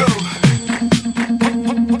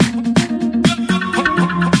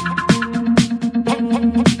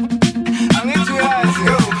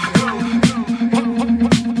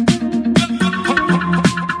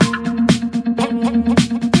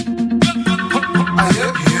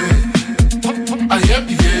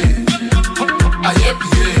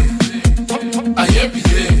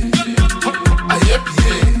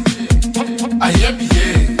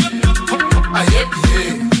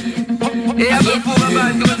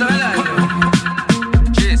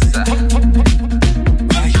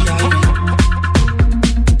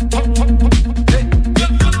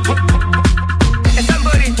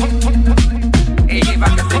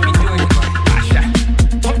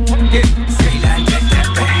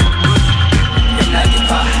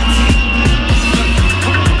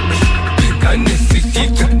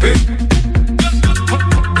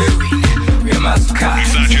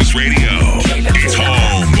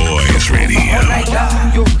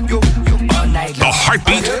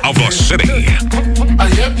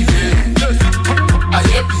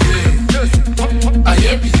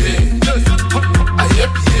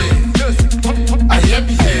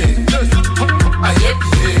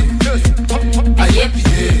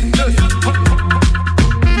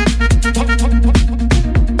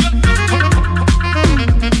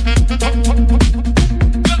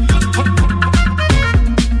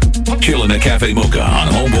Cafe Mocha on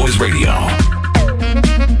Homeboys Radio.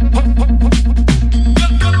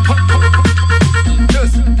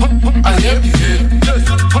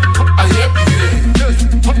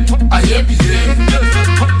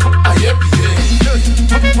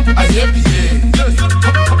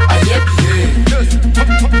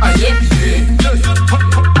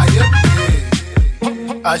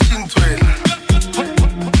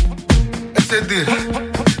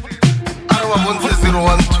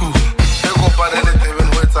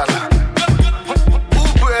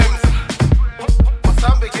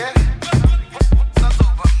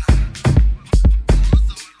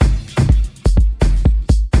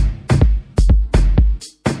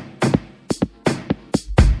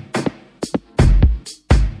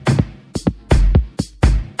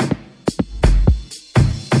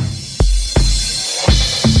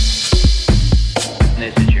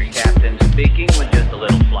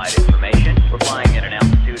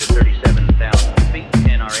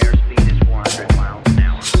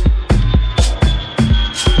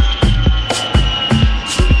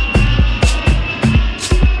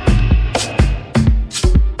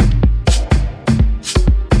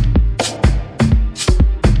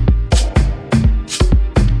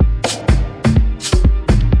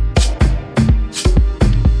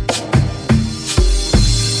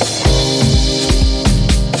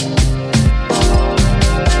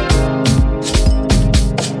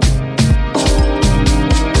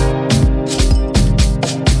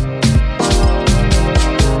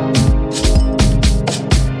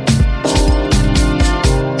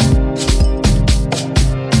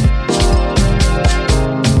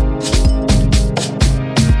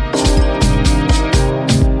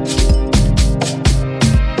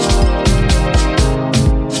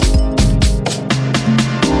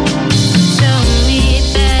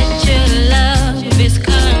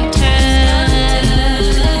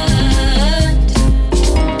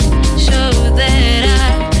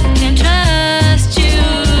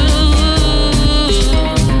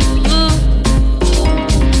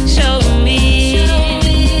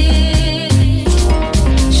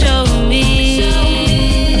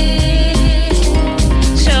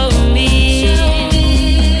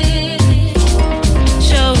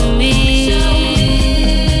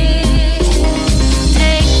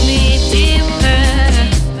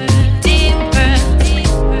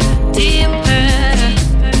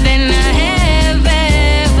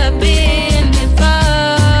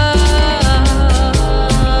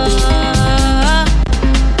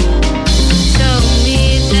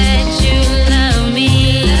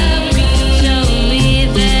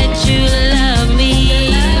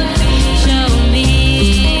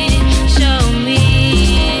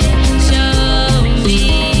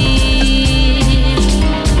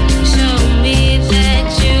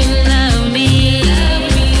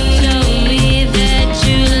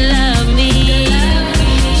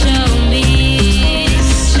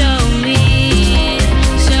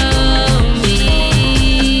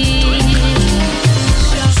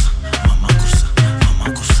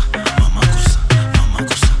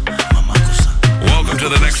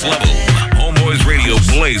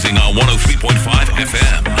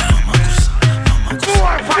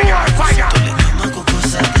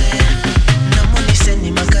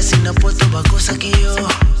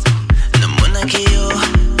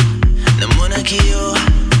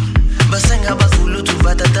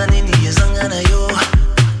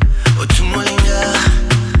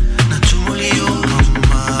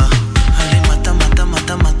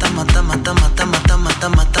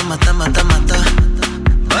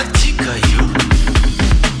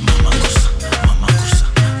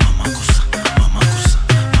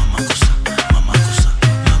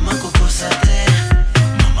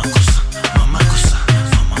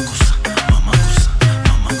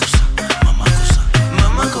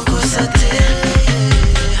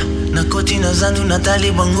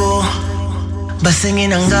 sali bango basengi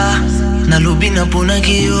nanga na lubina pona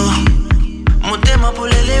kiyo motema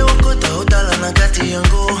polele okota otala na kati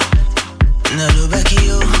yango na lobaki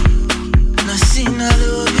yo na sina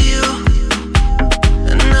lobi yo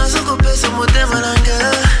nazoko pesa motema nanga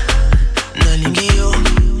nalingi yo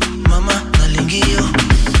mama nalingi yo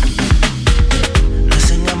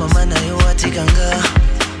nasenga mama na yo atikanga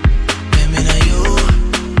meme na yo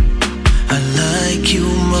I like you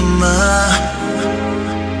mama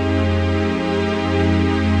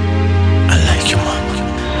I like you mama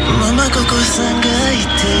mama koko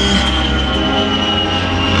sangaite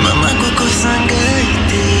mama koko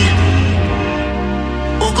sangaite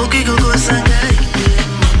okoki koko sangaite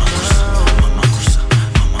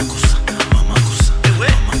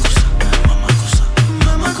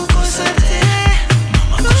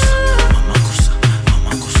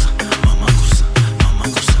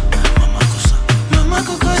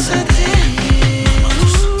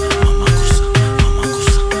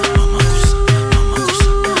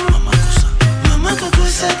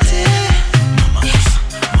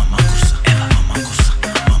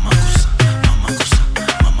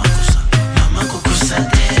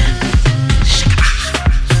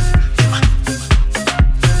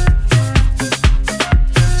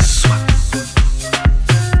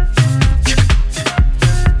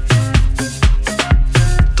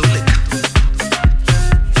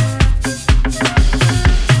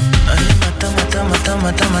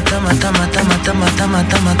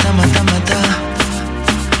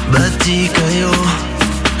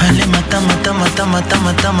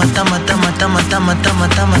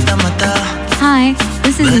Hi,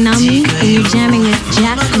 this is Nami, and you're jamming with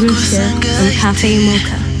Jack Rooster from Cafe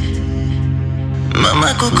Mocha.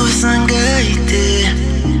 Mama Coco Sangaite,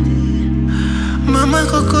 Mama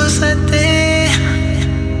Coco Sate,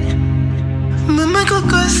 Mama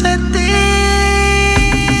Coco Sate.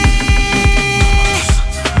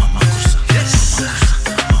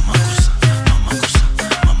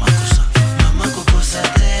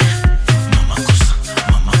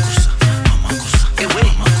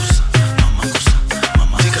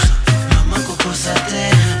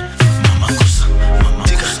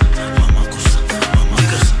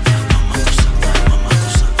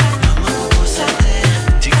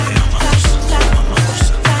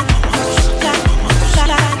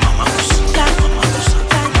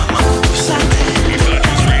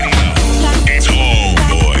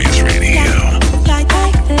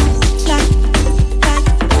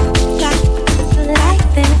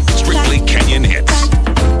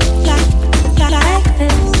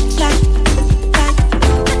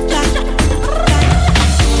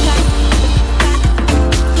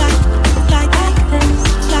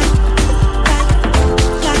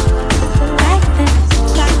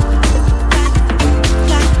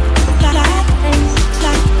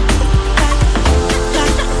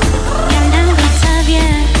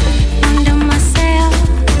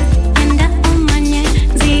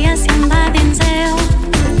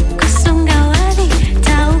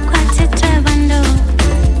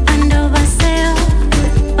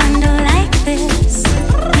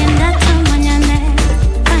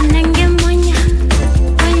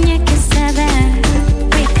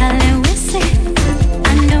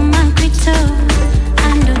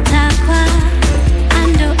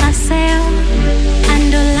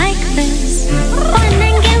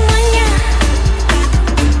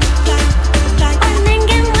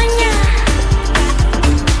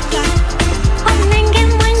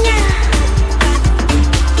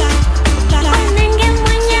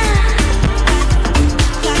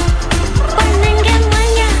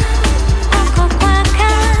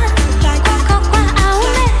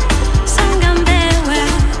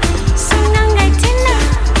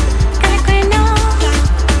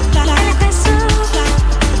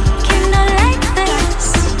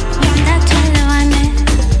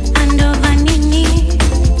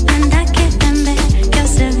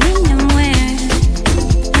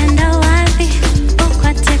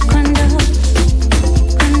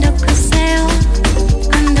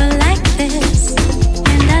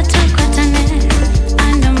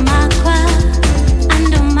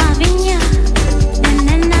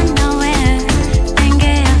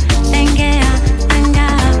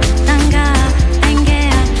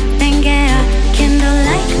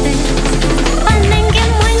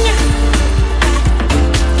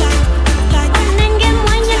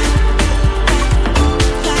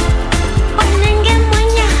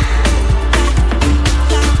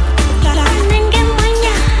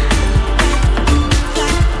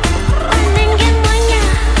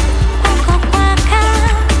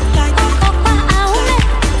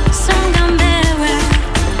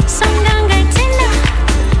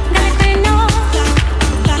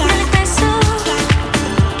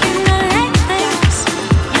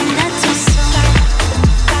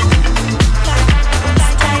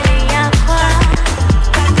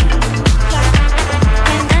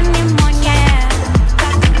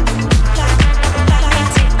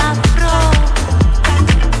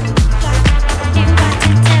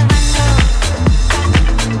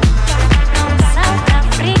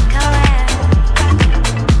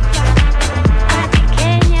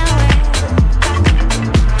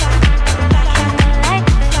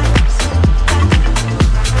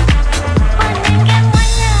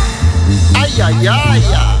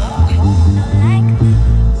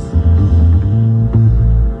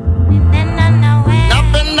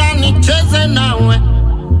 nawe.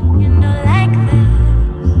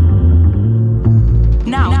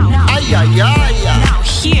 Now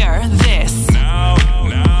hear this.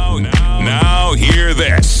 Now hear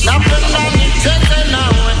this. Napenda nicheze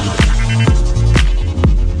nawe.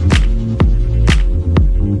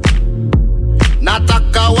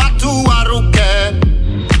 Nataka watu waruke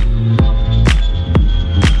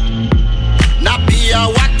na pia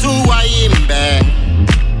watu waimbe,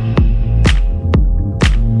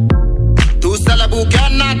 tuselebuke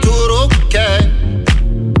na turuke,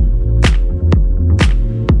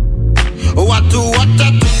 watu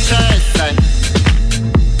wote tucheze,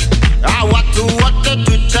 watu wote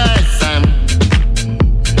tucheze,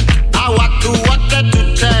 watu wote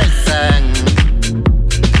tucheze,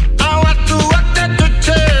 watu wote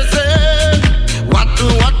tucheze, watu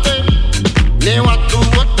wote ni watu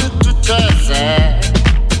wote tucheze.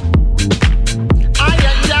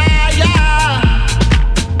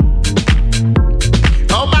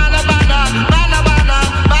 Oh bana bana bana bana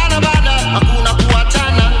bana bana, hakuna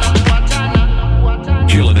kuachana.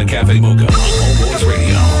 Chillin' at Cafe Mocha on Homeboys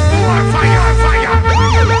Radio. Fire,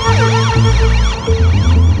 fire.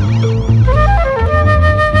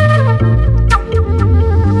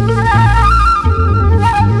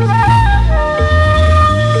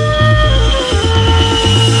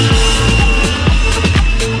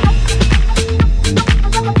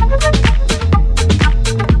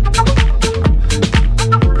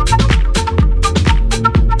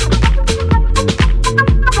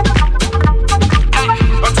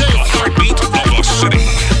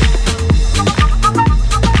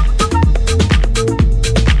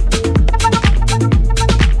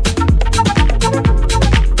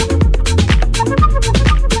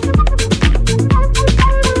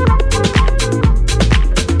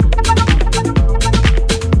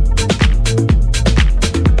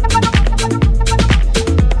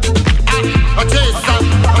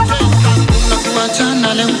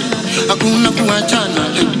 Hakuna kuachana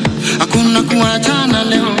leo, hakuna kuachana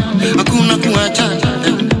leo, hakuna kuachana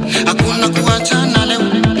leo, hakuna kuachana leo,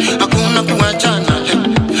 hakuna kuachana leo,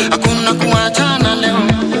 hakuna kuachana leo,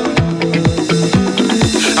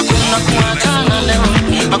 hakuna kuachana leo,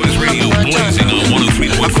 Homeboys Radio blazing on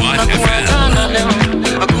 103.5 FM.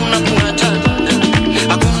 hakuna kuachana leo,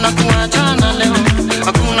 hakuna kuachana leo,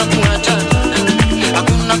 hakuna kuachana leo,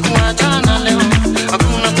 hakuna kuachana leo,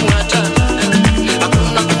 hakuna kuachana.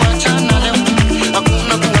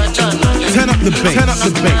 Turn up the bass. Turn up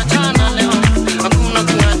the bass.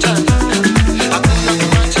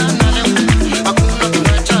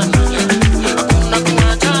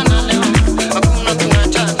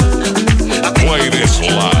 Play this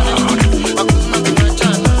loud.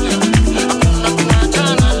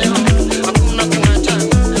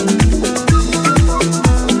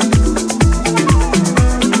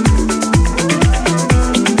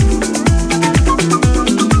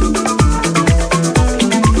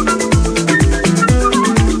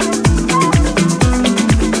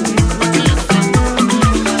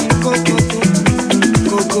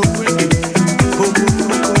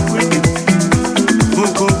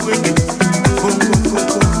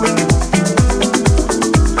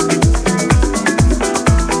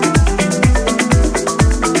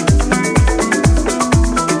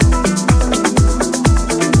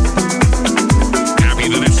 Happy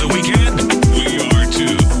that it's the weekend? We are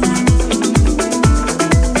too.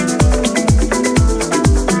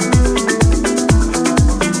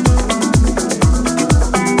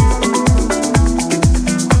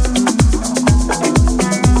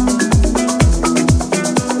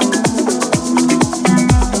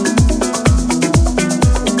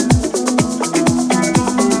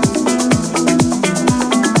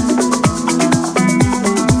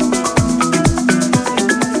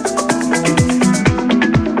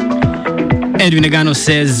 Edwin Agano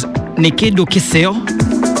says Nekedo Kiseo,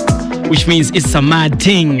 which means it's a mad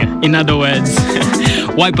thing. In other words,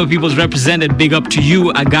 Wiper People's represented. Big up to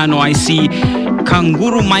you, Agano. I see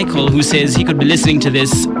Kanguru Michael, who says he could be listening to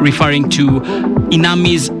this, referring to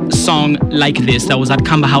Inami's song Like This. That was that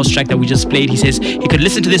Kamba House track that we just played. He says he could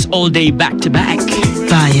listen to this all day back to back.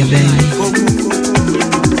 Fire, baby.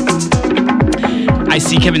 I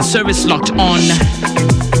see Kevin Service locked on.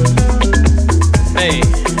 Hey.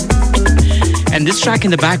 And this track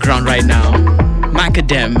in the background right now,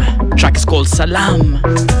 Macadam, track is called Salam.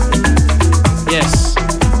 Yes.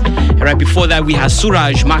 And right before that, we had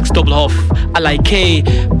Suraj, Max Doublehoff,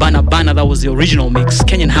 Alaike, Bana Bana. That was the original mix.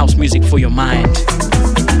 Kenyan house music for your mind.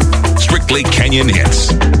 Strictly Kenyan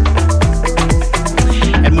hits.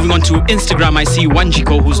 And moving on to Instagram, I see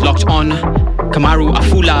Wanjiko, who's locked on. Kamaru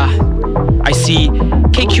Afula, I see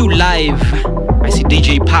KQ Live. I see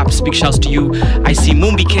DJ Paps, big shouts to you. I see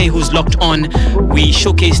Mumbi K, who's locked on. We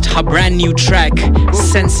showcased her brand new track,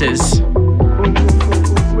 Senses.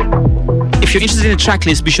 If you're interested in the track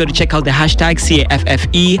list, be sure to check out the hashtag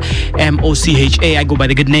CAFFEMOCHA. I go by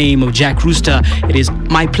the good name of Jack Rooster. It is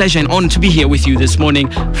my pleasure and honor to be here with you this morning,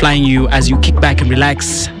 flying you as you kick back and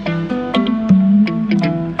relax.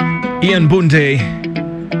 Ian Bunde,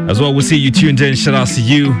 as well, we'll see you tuned in. Shout out to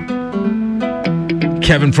you.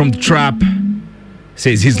 Kevin from the Trap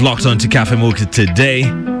says he's locked on to Cafe Mocha today.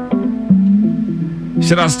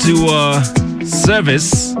 Shout out to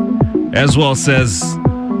Service, as well, says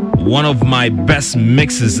one of my best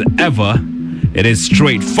mixes ever. It is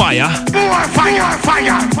straight fire. Fire, fire,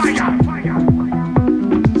 fire, fire.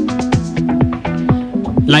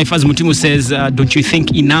 Life as Mutimu says, don't you think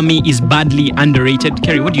Inami is badly underrated?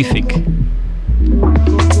 Kerry, what do you think?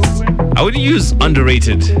 I wouldn't use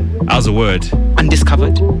underrated as a word.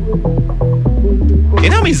 Undiscovered?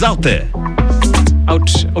 Inami's out there.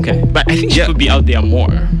 Okay. But I think she could be out there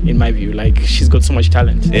more, in my view. Like, she's got so much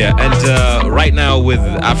talent. Yeah, and right now with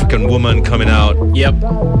African Woman coming out. Yep.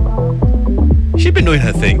 She's been doing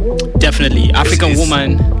her thing. Definitely. African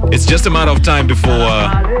Woman. It's just a matter of time before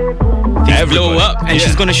things blow up. And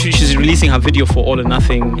she's releasing her video for All or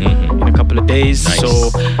Nothing in a couple of days. Nice.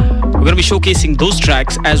 So we're going to be showcasing those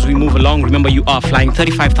tracks as we move along. Remember, you are flying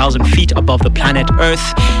 35,000 feet above the planet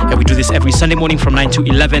Earth. And we do this every Sunday morning from 9 to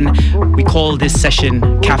 11. We call this session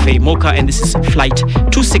Cafe Mocha, and this is flight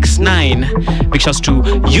 269. Big shouts to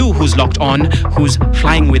you who's locked on, who's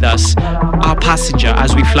flying with us, our passenger,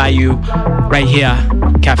 as we fly you right here,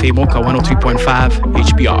 Cafe Mocha 103.5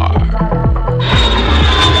 HBR.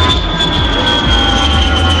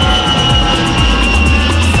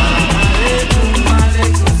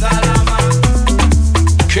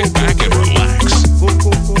 Kick back and relax.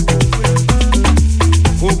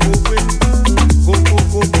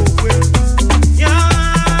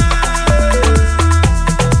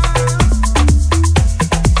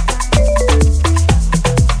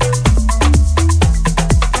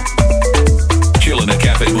 Chillin' at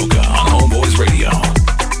Cafe Mocha on Homeboys Radio.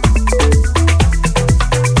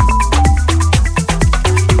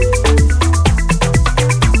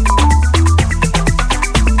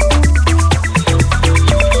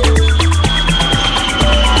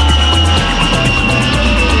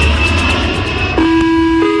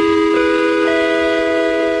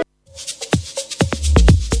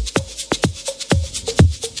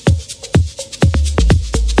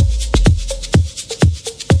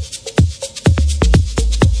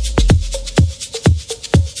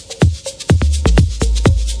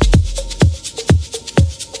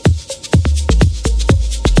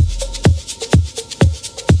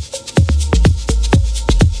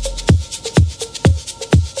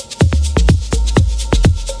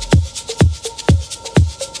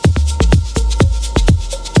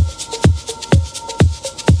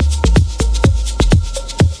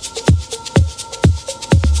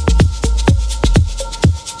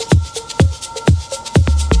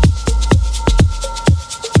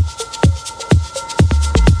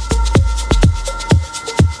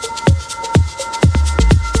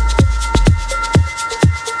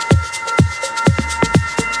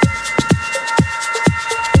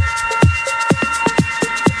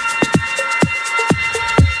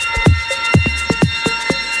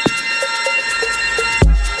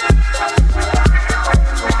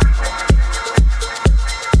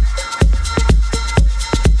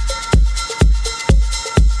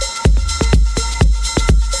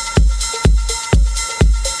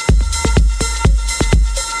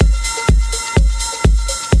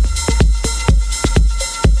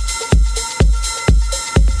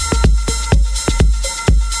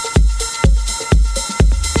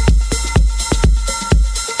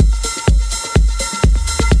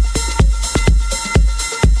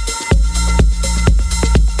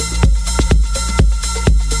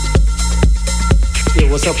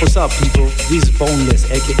 What's up, people? This is Boneless,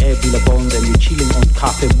 aka Bila Bones, and you're chilling on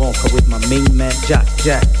Cafe Mocha with my main man, Jack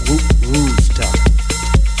Rooster.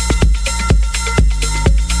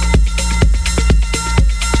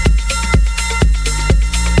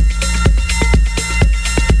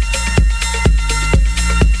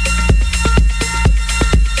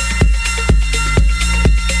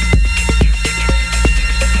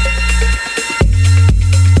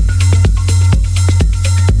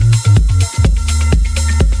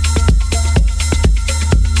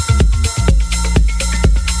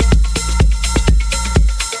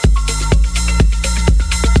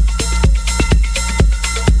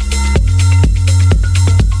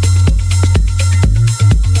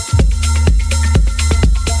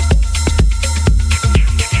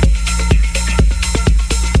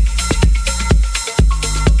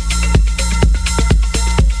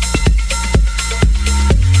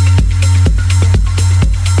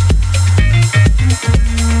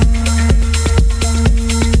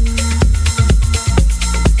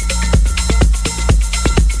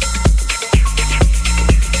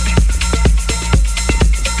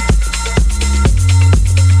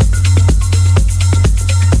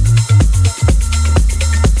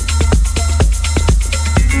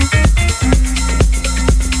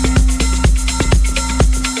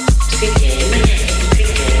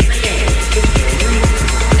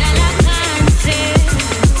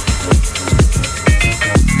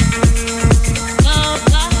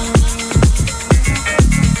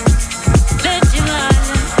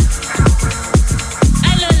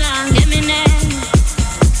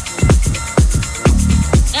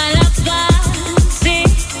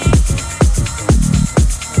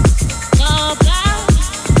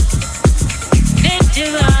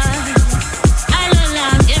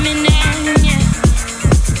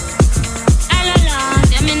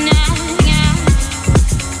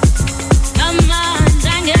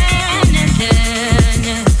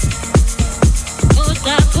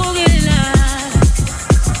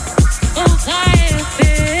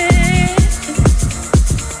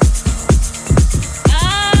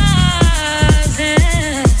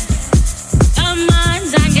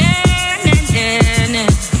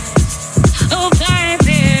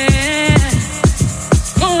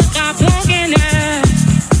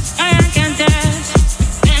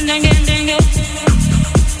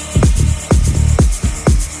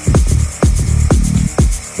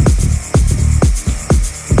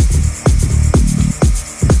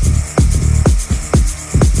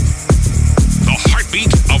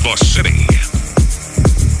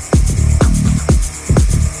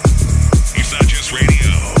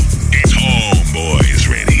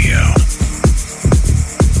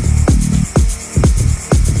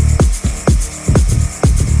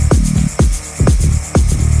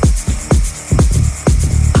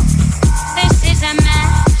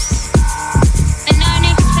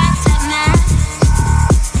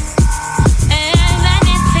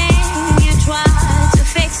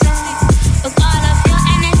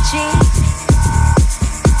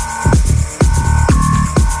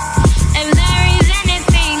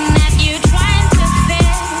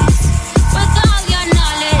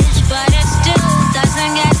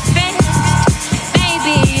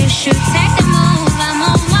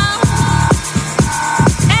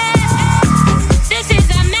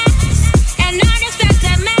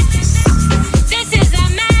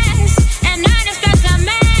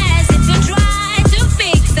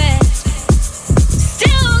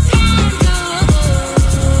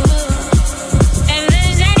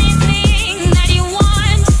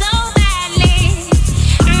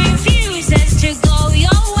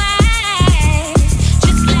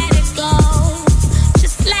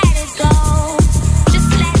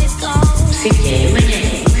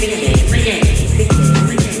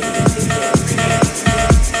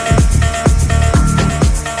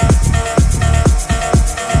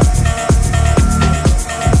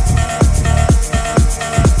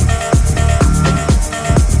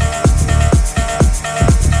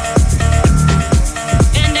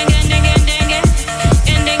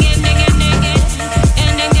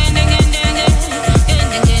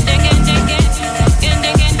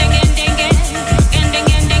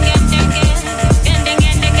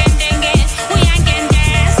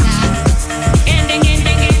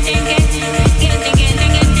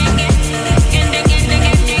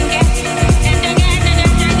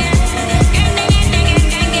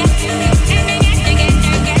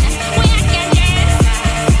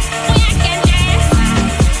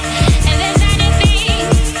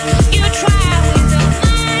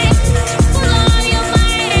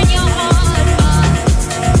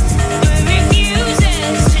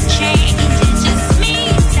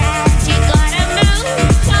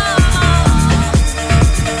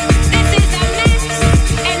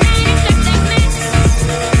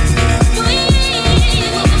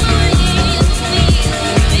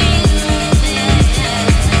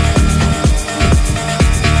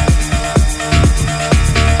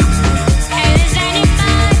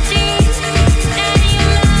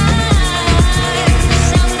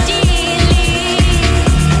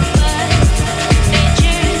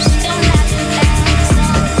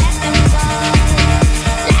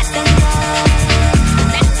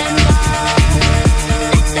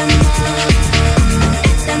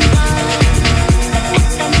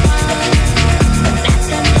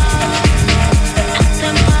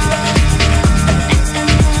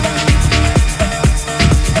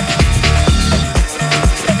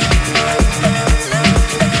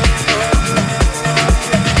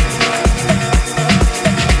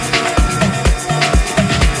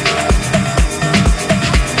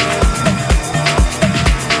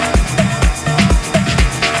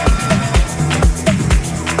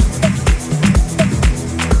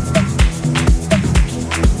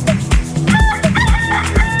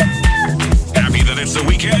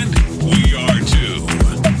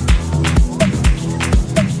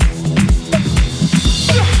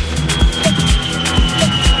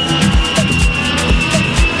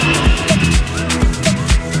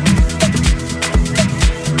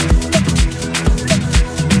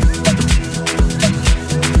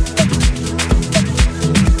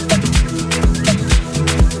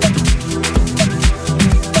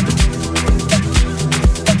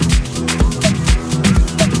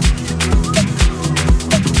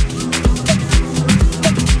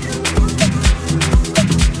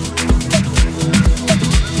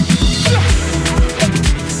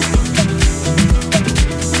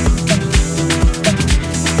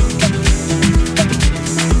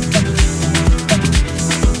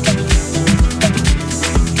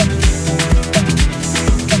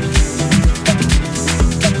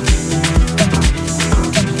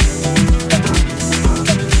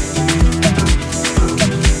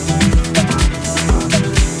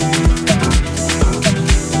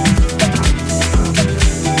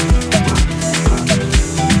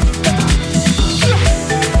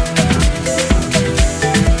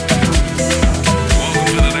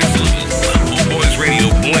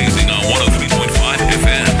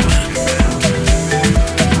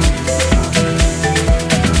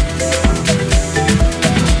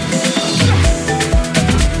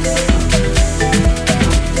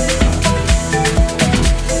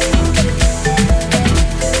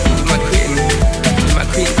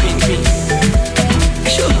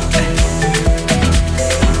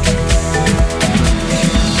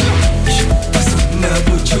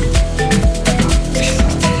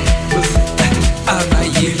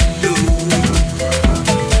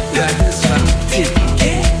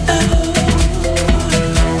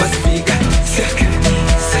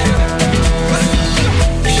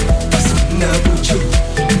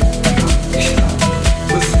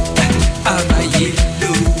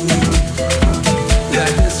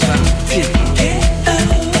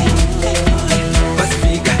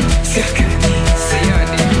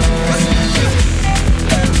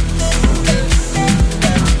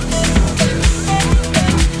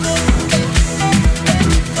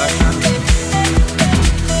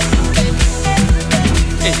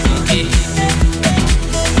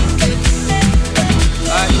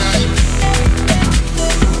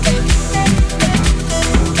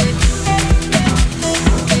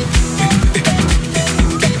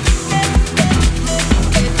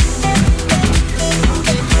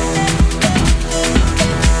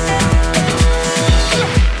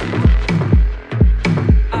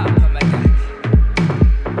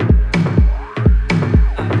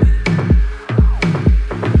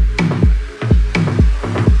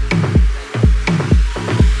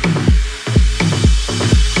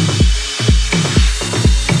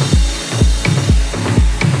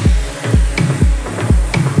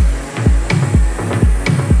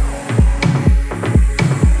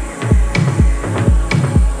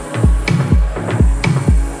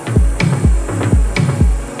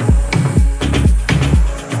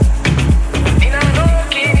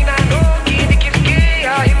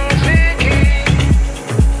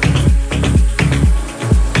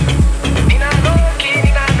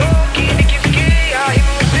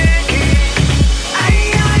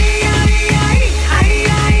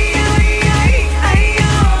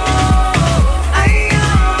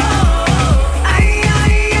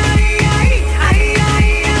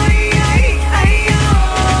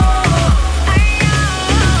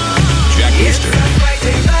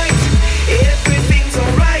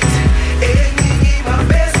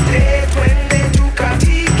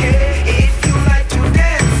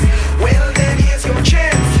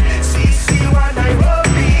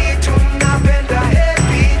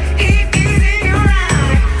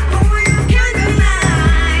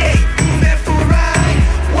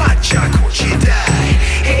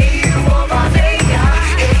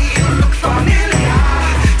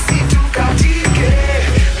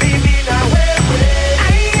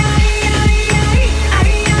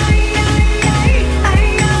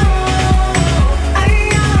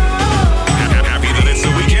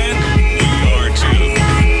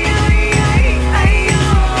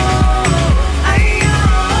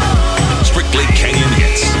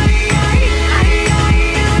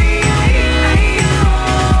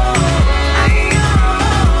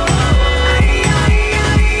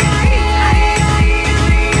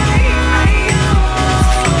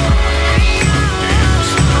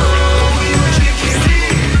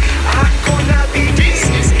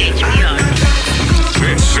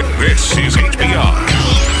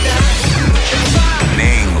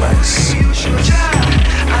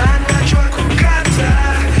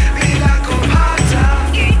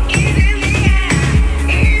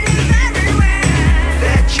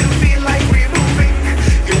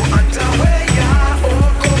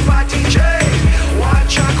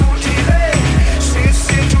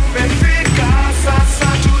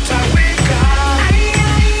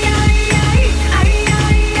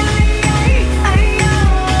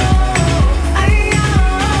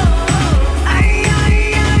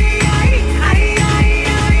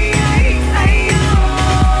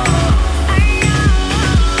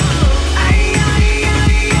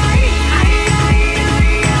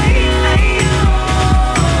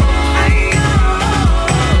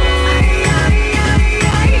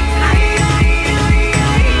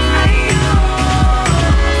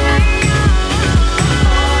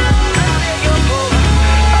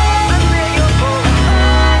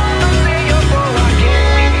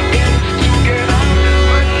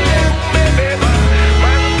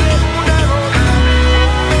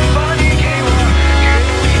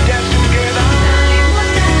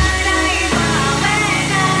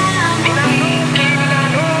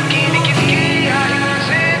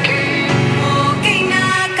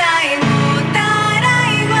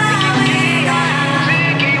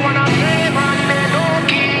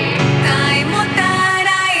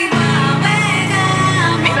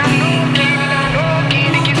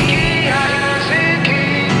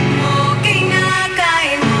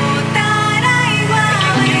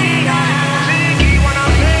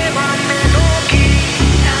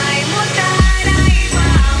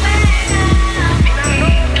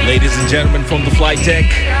 Gentlemen from the flight deck,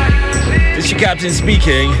 this is your captain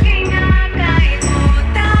speaking.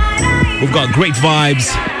 We've got great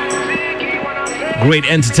vibes, great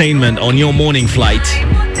entertainment on your morning flight.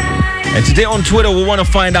 And today on Twitter, we want to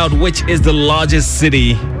find out which is the largest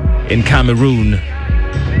city in Cameroon.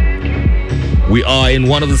 We are in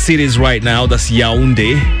one of the cities right now, that's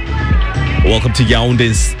Yaoundé. Welcome to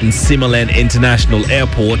Yaoundé's Nsimalen International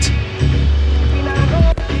Airport.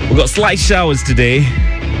 We've got slight showers today,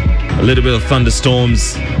 a little bit of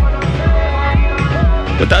thunderstorms,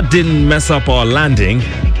 but that didn't mess up our landing.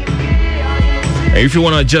 And if you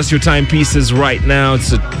want to adjust your timepieces right now,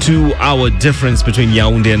 it's a 2-hour difference between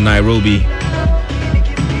Yaoundé and Nairobi.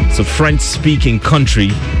 It's a French-speaking country.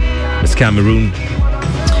 It's Cameroon.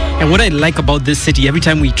 And what I like about this city, every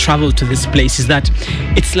time we travel to this place, is that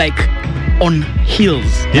it's like on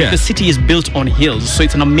hills. Like the city is built on hills, so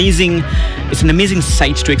it's an amazing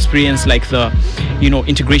sight to experience, like the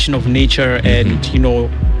integration of nature and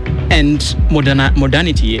and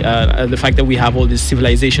modernity. The fact that we have all this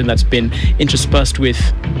civilization that's been interspersed with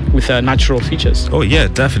natural features. Oh yeah,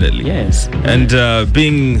 definitely. Yes. And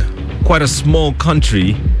being quite a small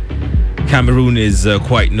country, Cameroon is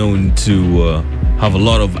quite known to have a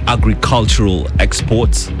lot of agricultural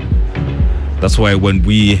exports. That's why when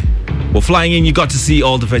we were flying in, you got to see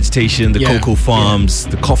all the vegetation, the cocoa farms,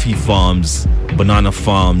 the coffee farms, banana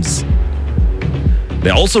farms.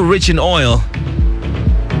 They're also rich in oil.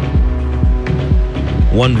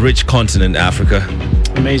 One rich continent, Africa.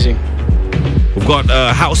 Amazing. We've got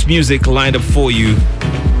house music lined up for you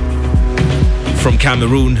from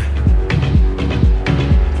Cameroon.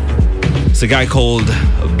 It's a guy called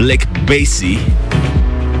Blake Basie.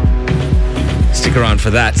 Stick around for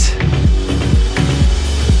that.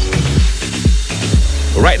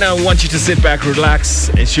 Right now, we want you to sit back, relax,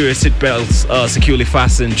 ensure your seatbelts are securely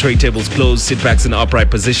fastened, tray tables closed, sit backs in an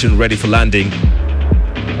upright position, ready for landing.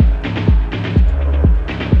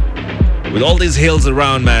 With all these hills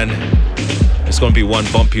around, man, it's going to be one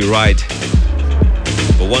bumpy ride.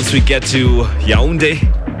 But once we get to Yaoundé,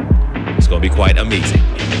 it's going to be quite amazing.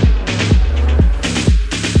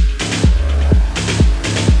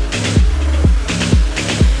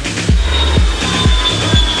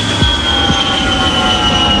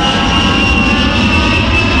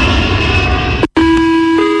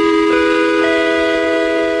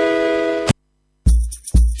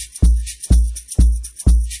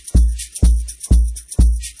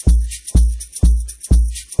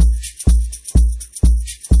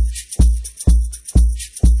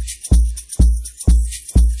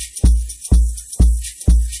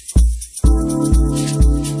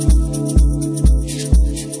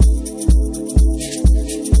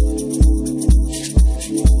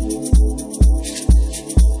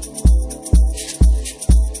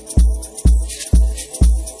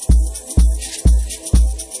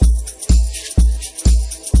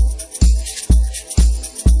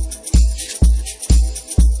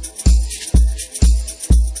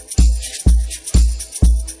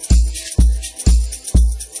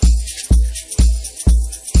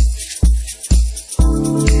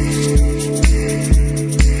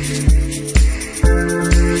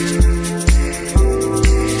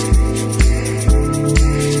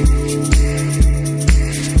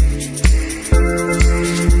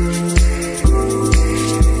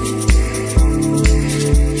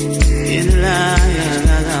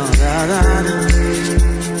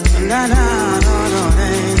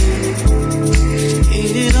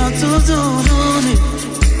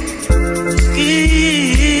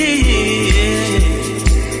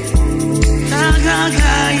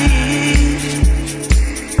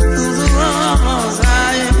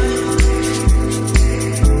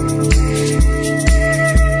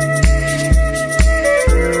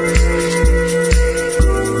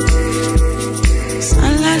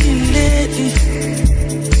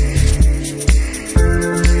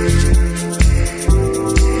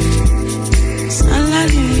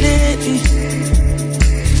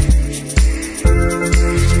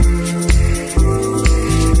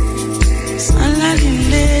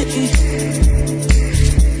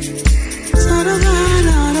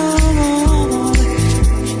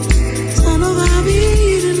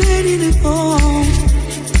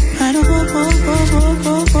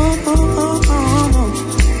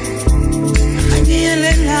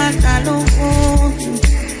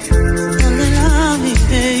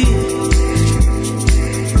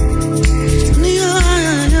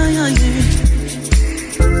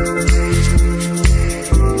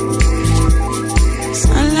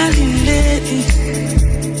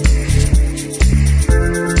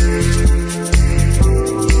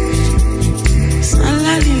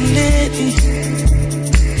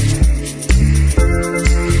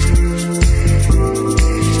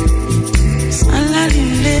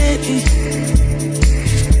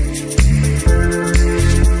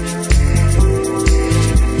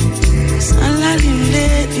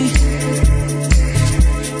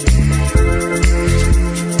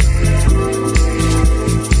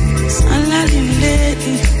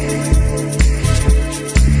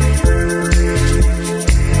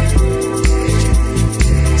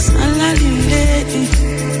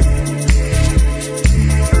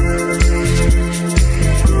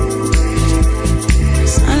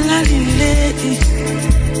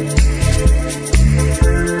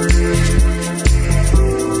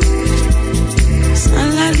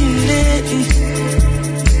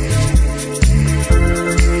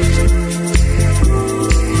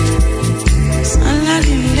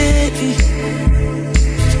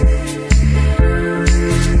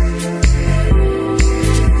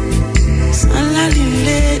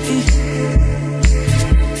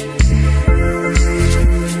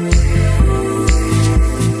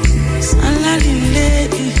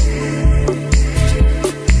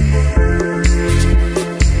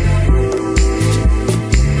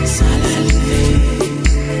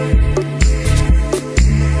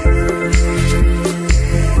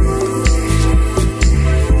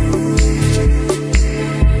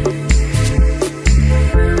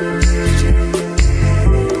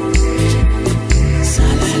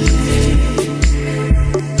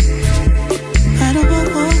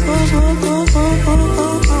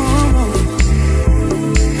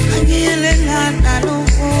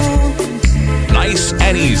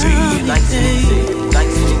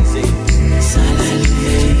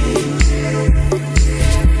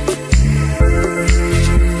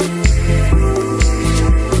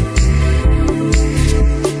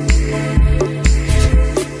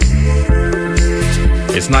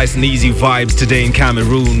 nice and easy vibes today in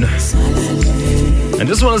Cameroon. And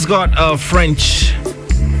this one has got a French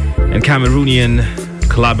and Cameroonian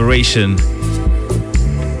collaboration.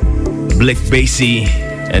 Blick Basie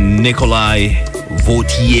and Nikolai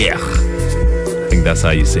Vautier. I think that's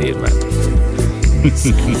how you say it, man.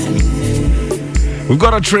 We've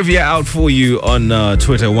got a trivia out for you on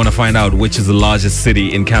Twitter. I want to find out which is the largest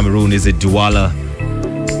city in Cameroon. Is it Douala?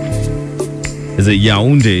 Is it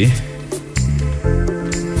Yaoundé?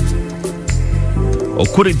 Or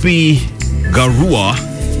could it be Garoua?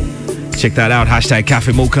 Check that out. Hashtag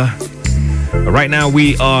Cafe Mocha. Right now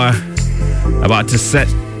we are about to set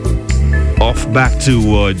off back to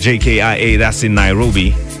JKIA. That's in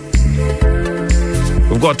Nairobi.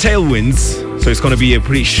 We've got tailwinds, so it's going to be a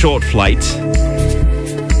pretty short flight.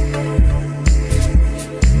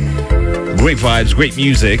 Great vibes, great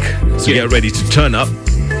music. So get ready to turn up.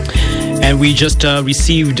 And we just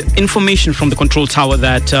received information from the control tower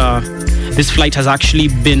that this flight has actually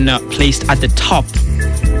been placed at the top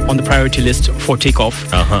on the priority list for takeoff,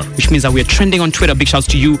 which means that we are trending on Twitter. Big shouts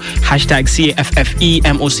to you. Hashtag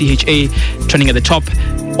CAFFEMOCHA, trending at the top.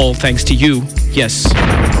 All thanks to you. Yes.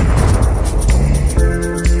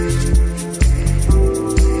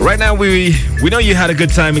 Right now, we know you had a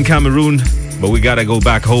good time in Cameroon, but we gotta go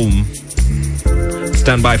back home.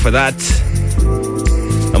 Stand by for that.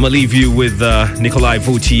 I'm gonna leave you with Nikolai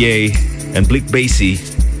Vautier and Blick Basie.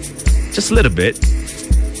 Just a little bit.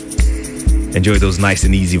 Enjoy those nice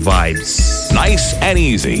and easy vibes. Nice and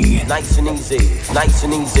easy. Nice and easy. Nice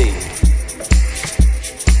and easy.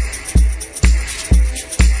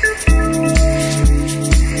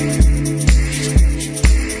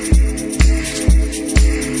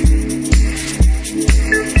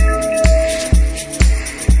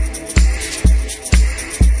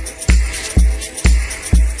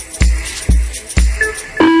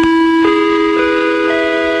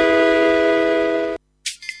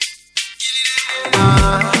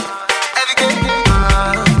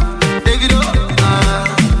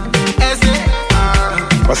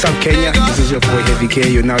 What's up, Kenya? This is your boy Heavy K.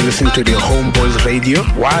 You're now listening to the Homeboys Radio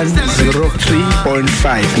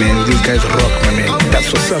 103.5, man. These guys rock, my man.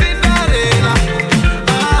 That's what's up.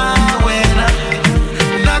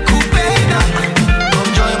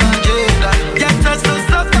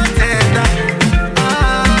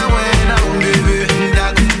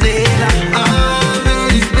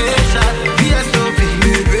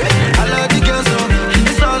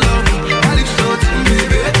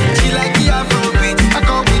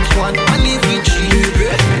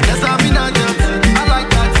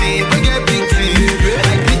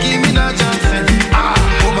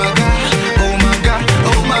 Oh my God.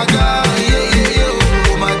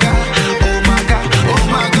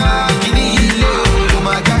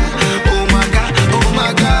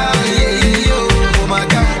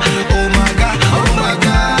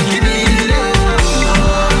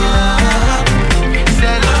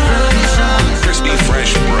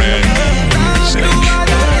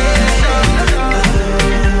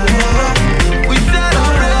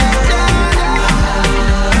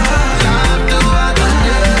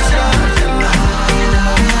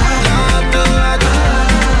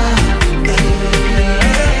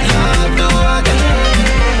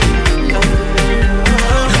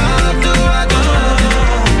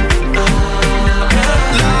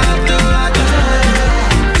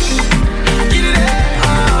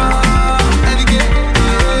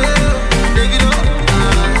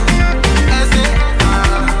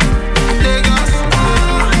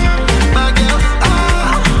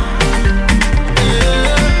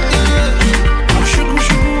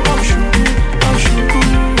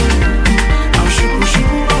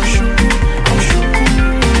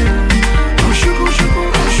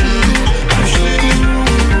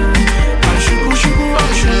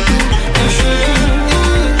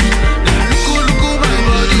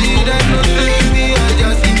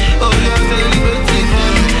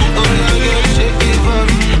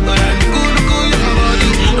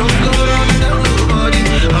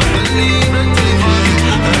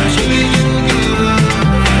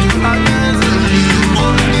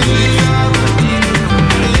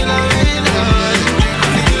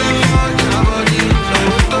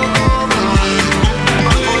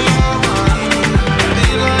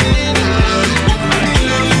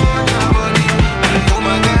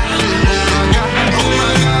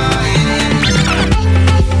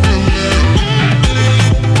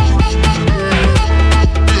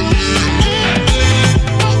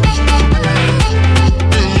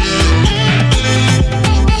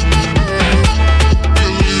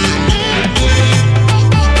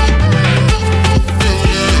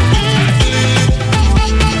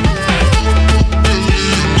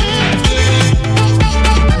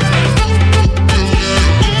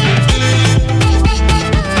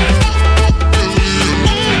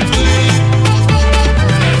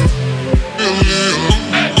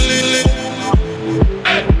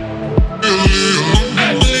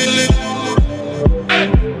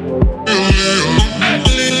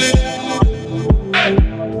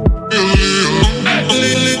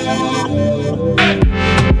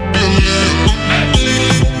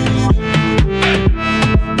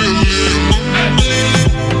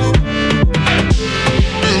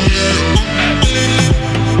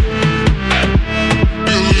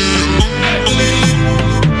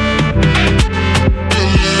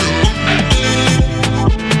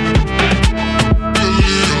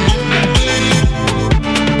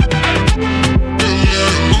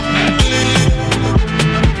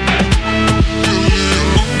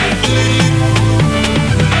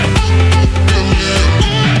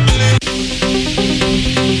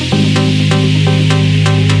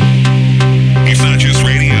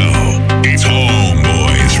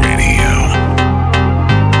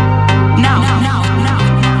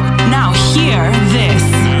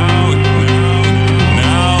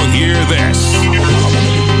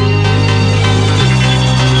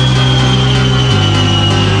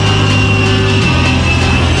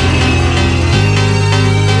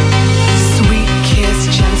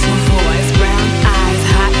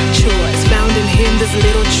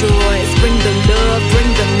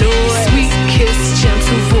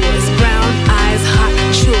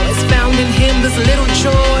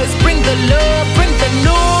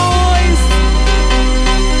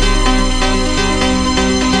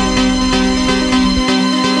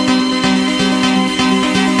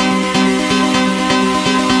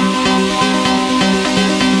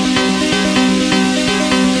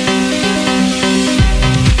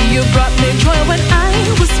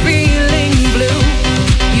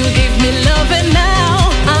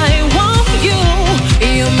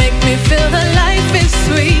 me feel that life is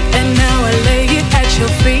sweet, and now I lay it at your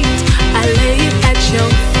feet. I lay it at your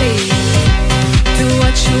feet. Do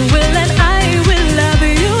what you will and I will love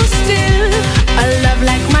you still. A love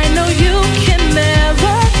like mine, no, you can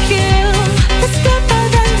never kill. It's deeper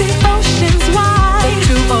than the ocean's wide. The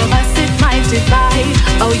two of us, it might divide.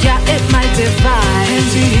 Oh yeah, it might divide.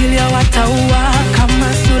 Penzi hili wataua kama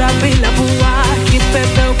sura bila bua,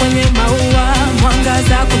 kipepeo kwenye maua,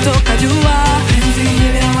 mwangaza kutoka jua. Penzi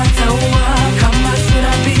hili wataua kama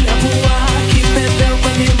sura bila bua, kipepeo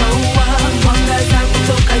kwenye maua, mwangaza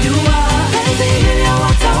kutoka jua. Penzi hili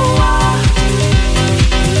wataua.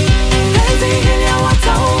 Penzi hili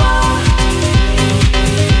wataua.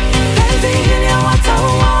 Penzi hili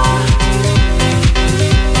wataua.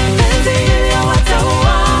 Penzi hili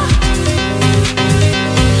wataua.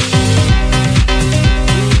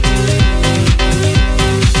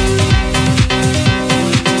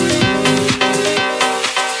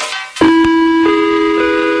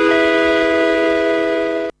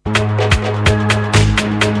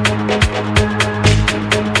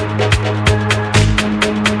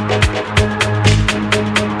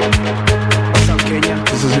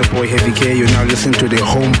 You're now listening to the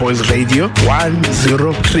Homeboys Radio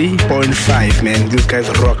 103.5, man. These guys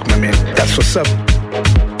rock, my man. That's what's up.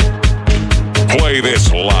 Play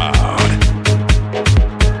this loud.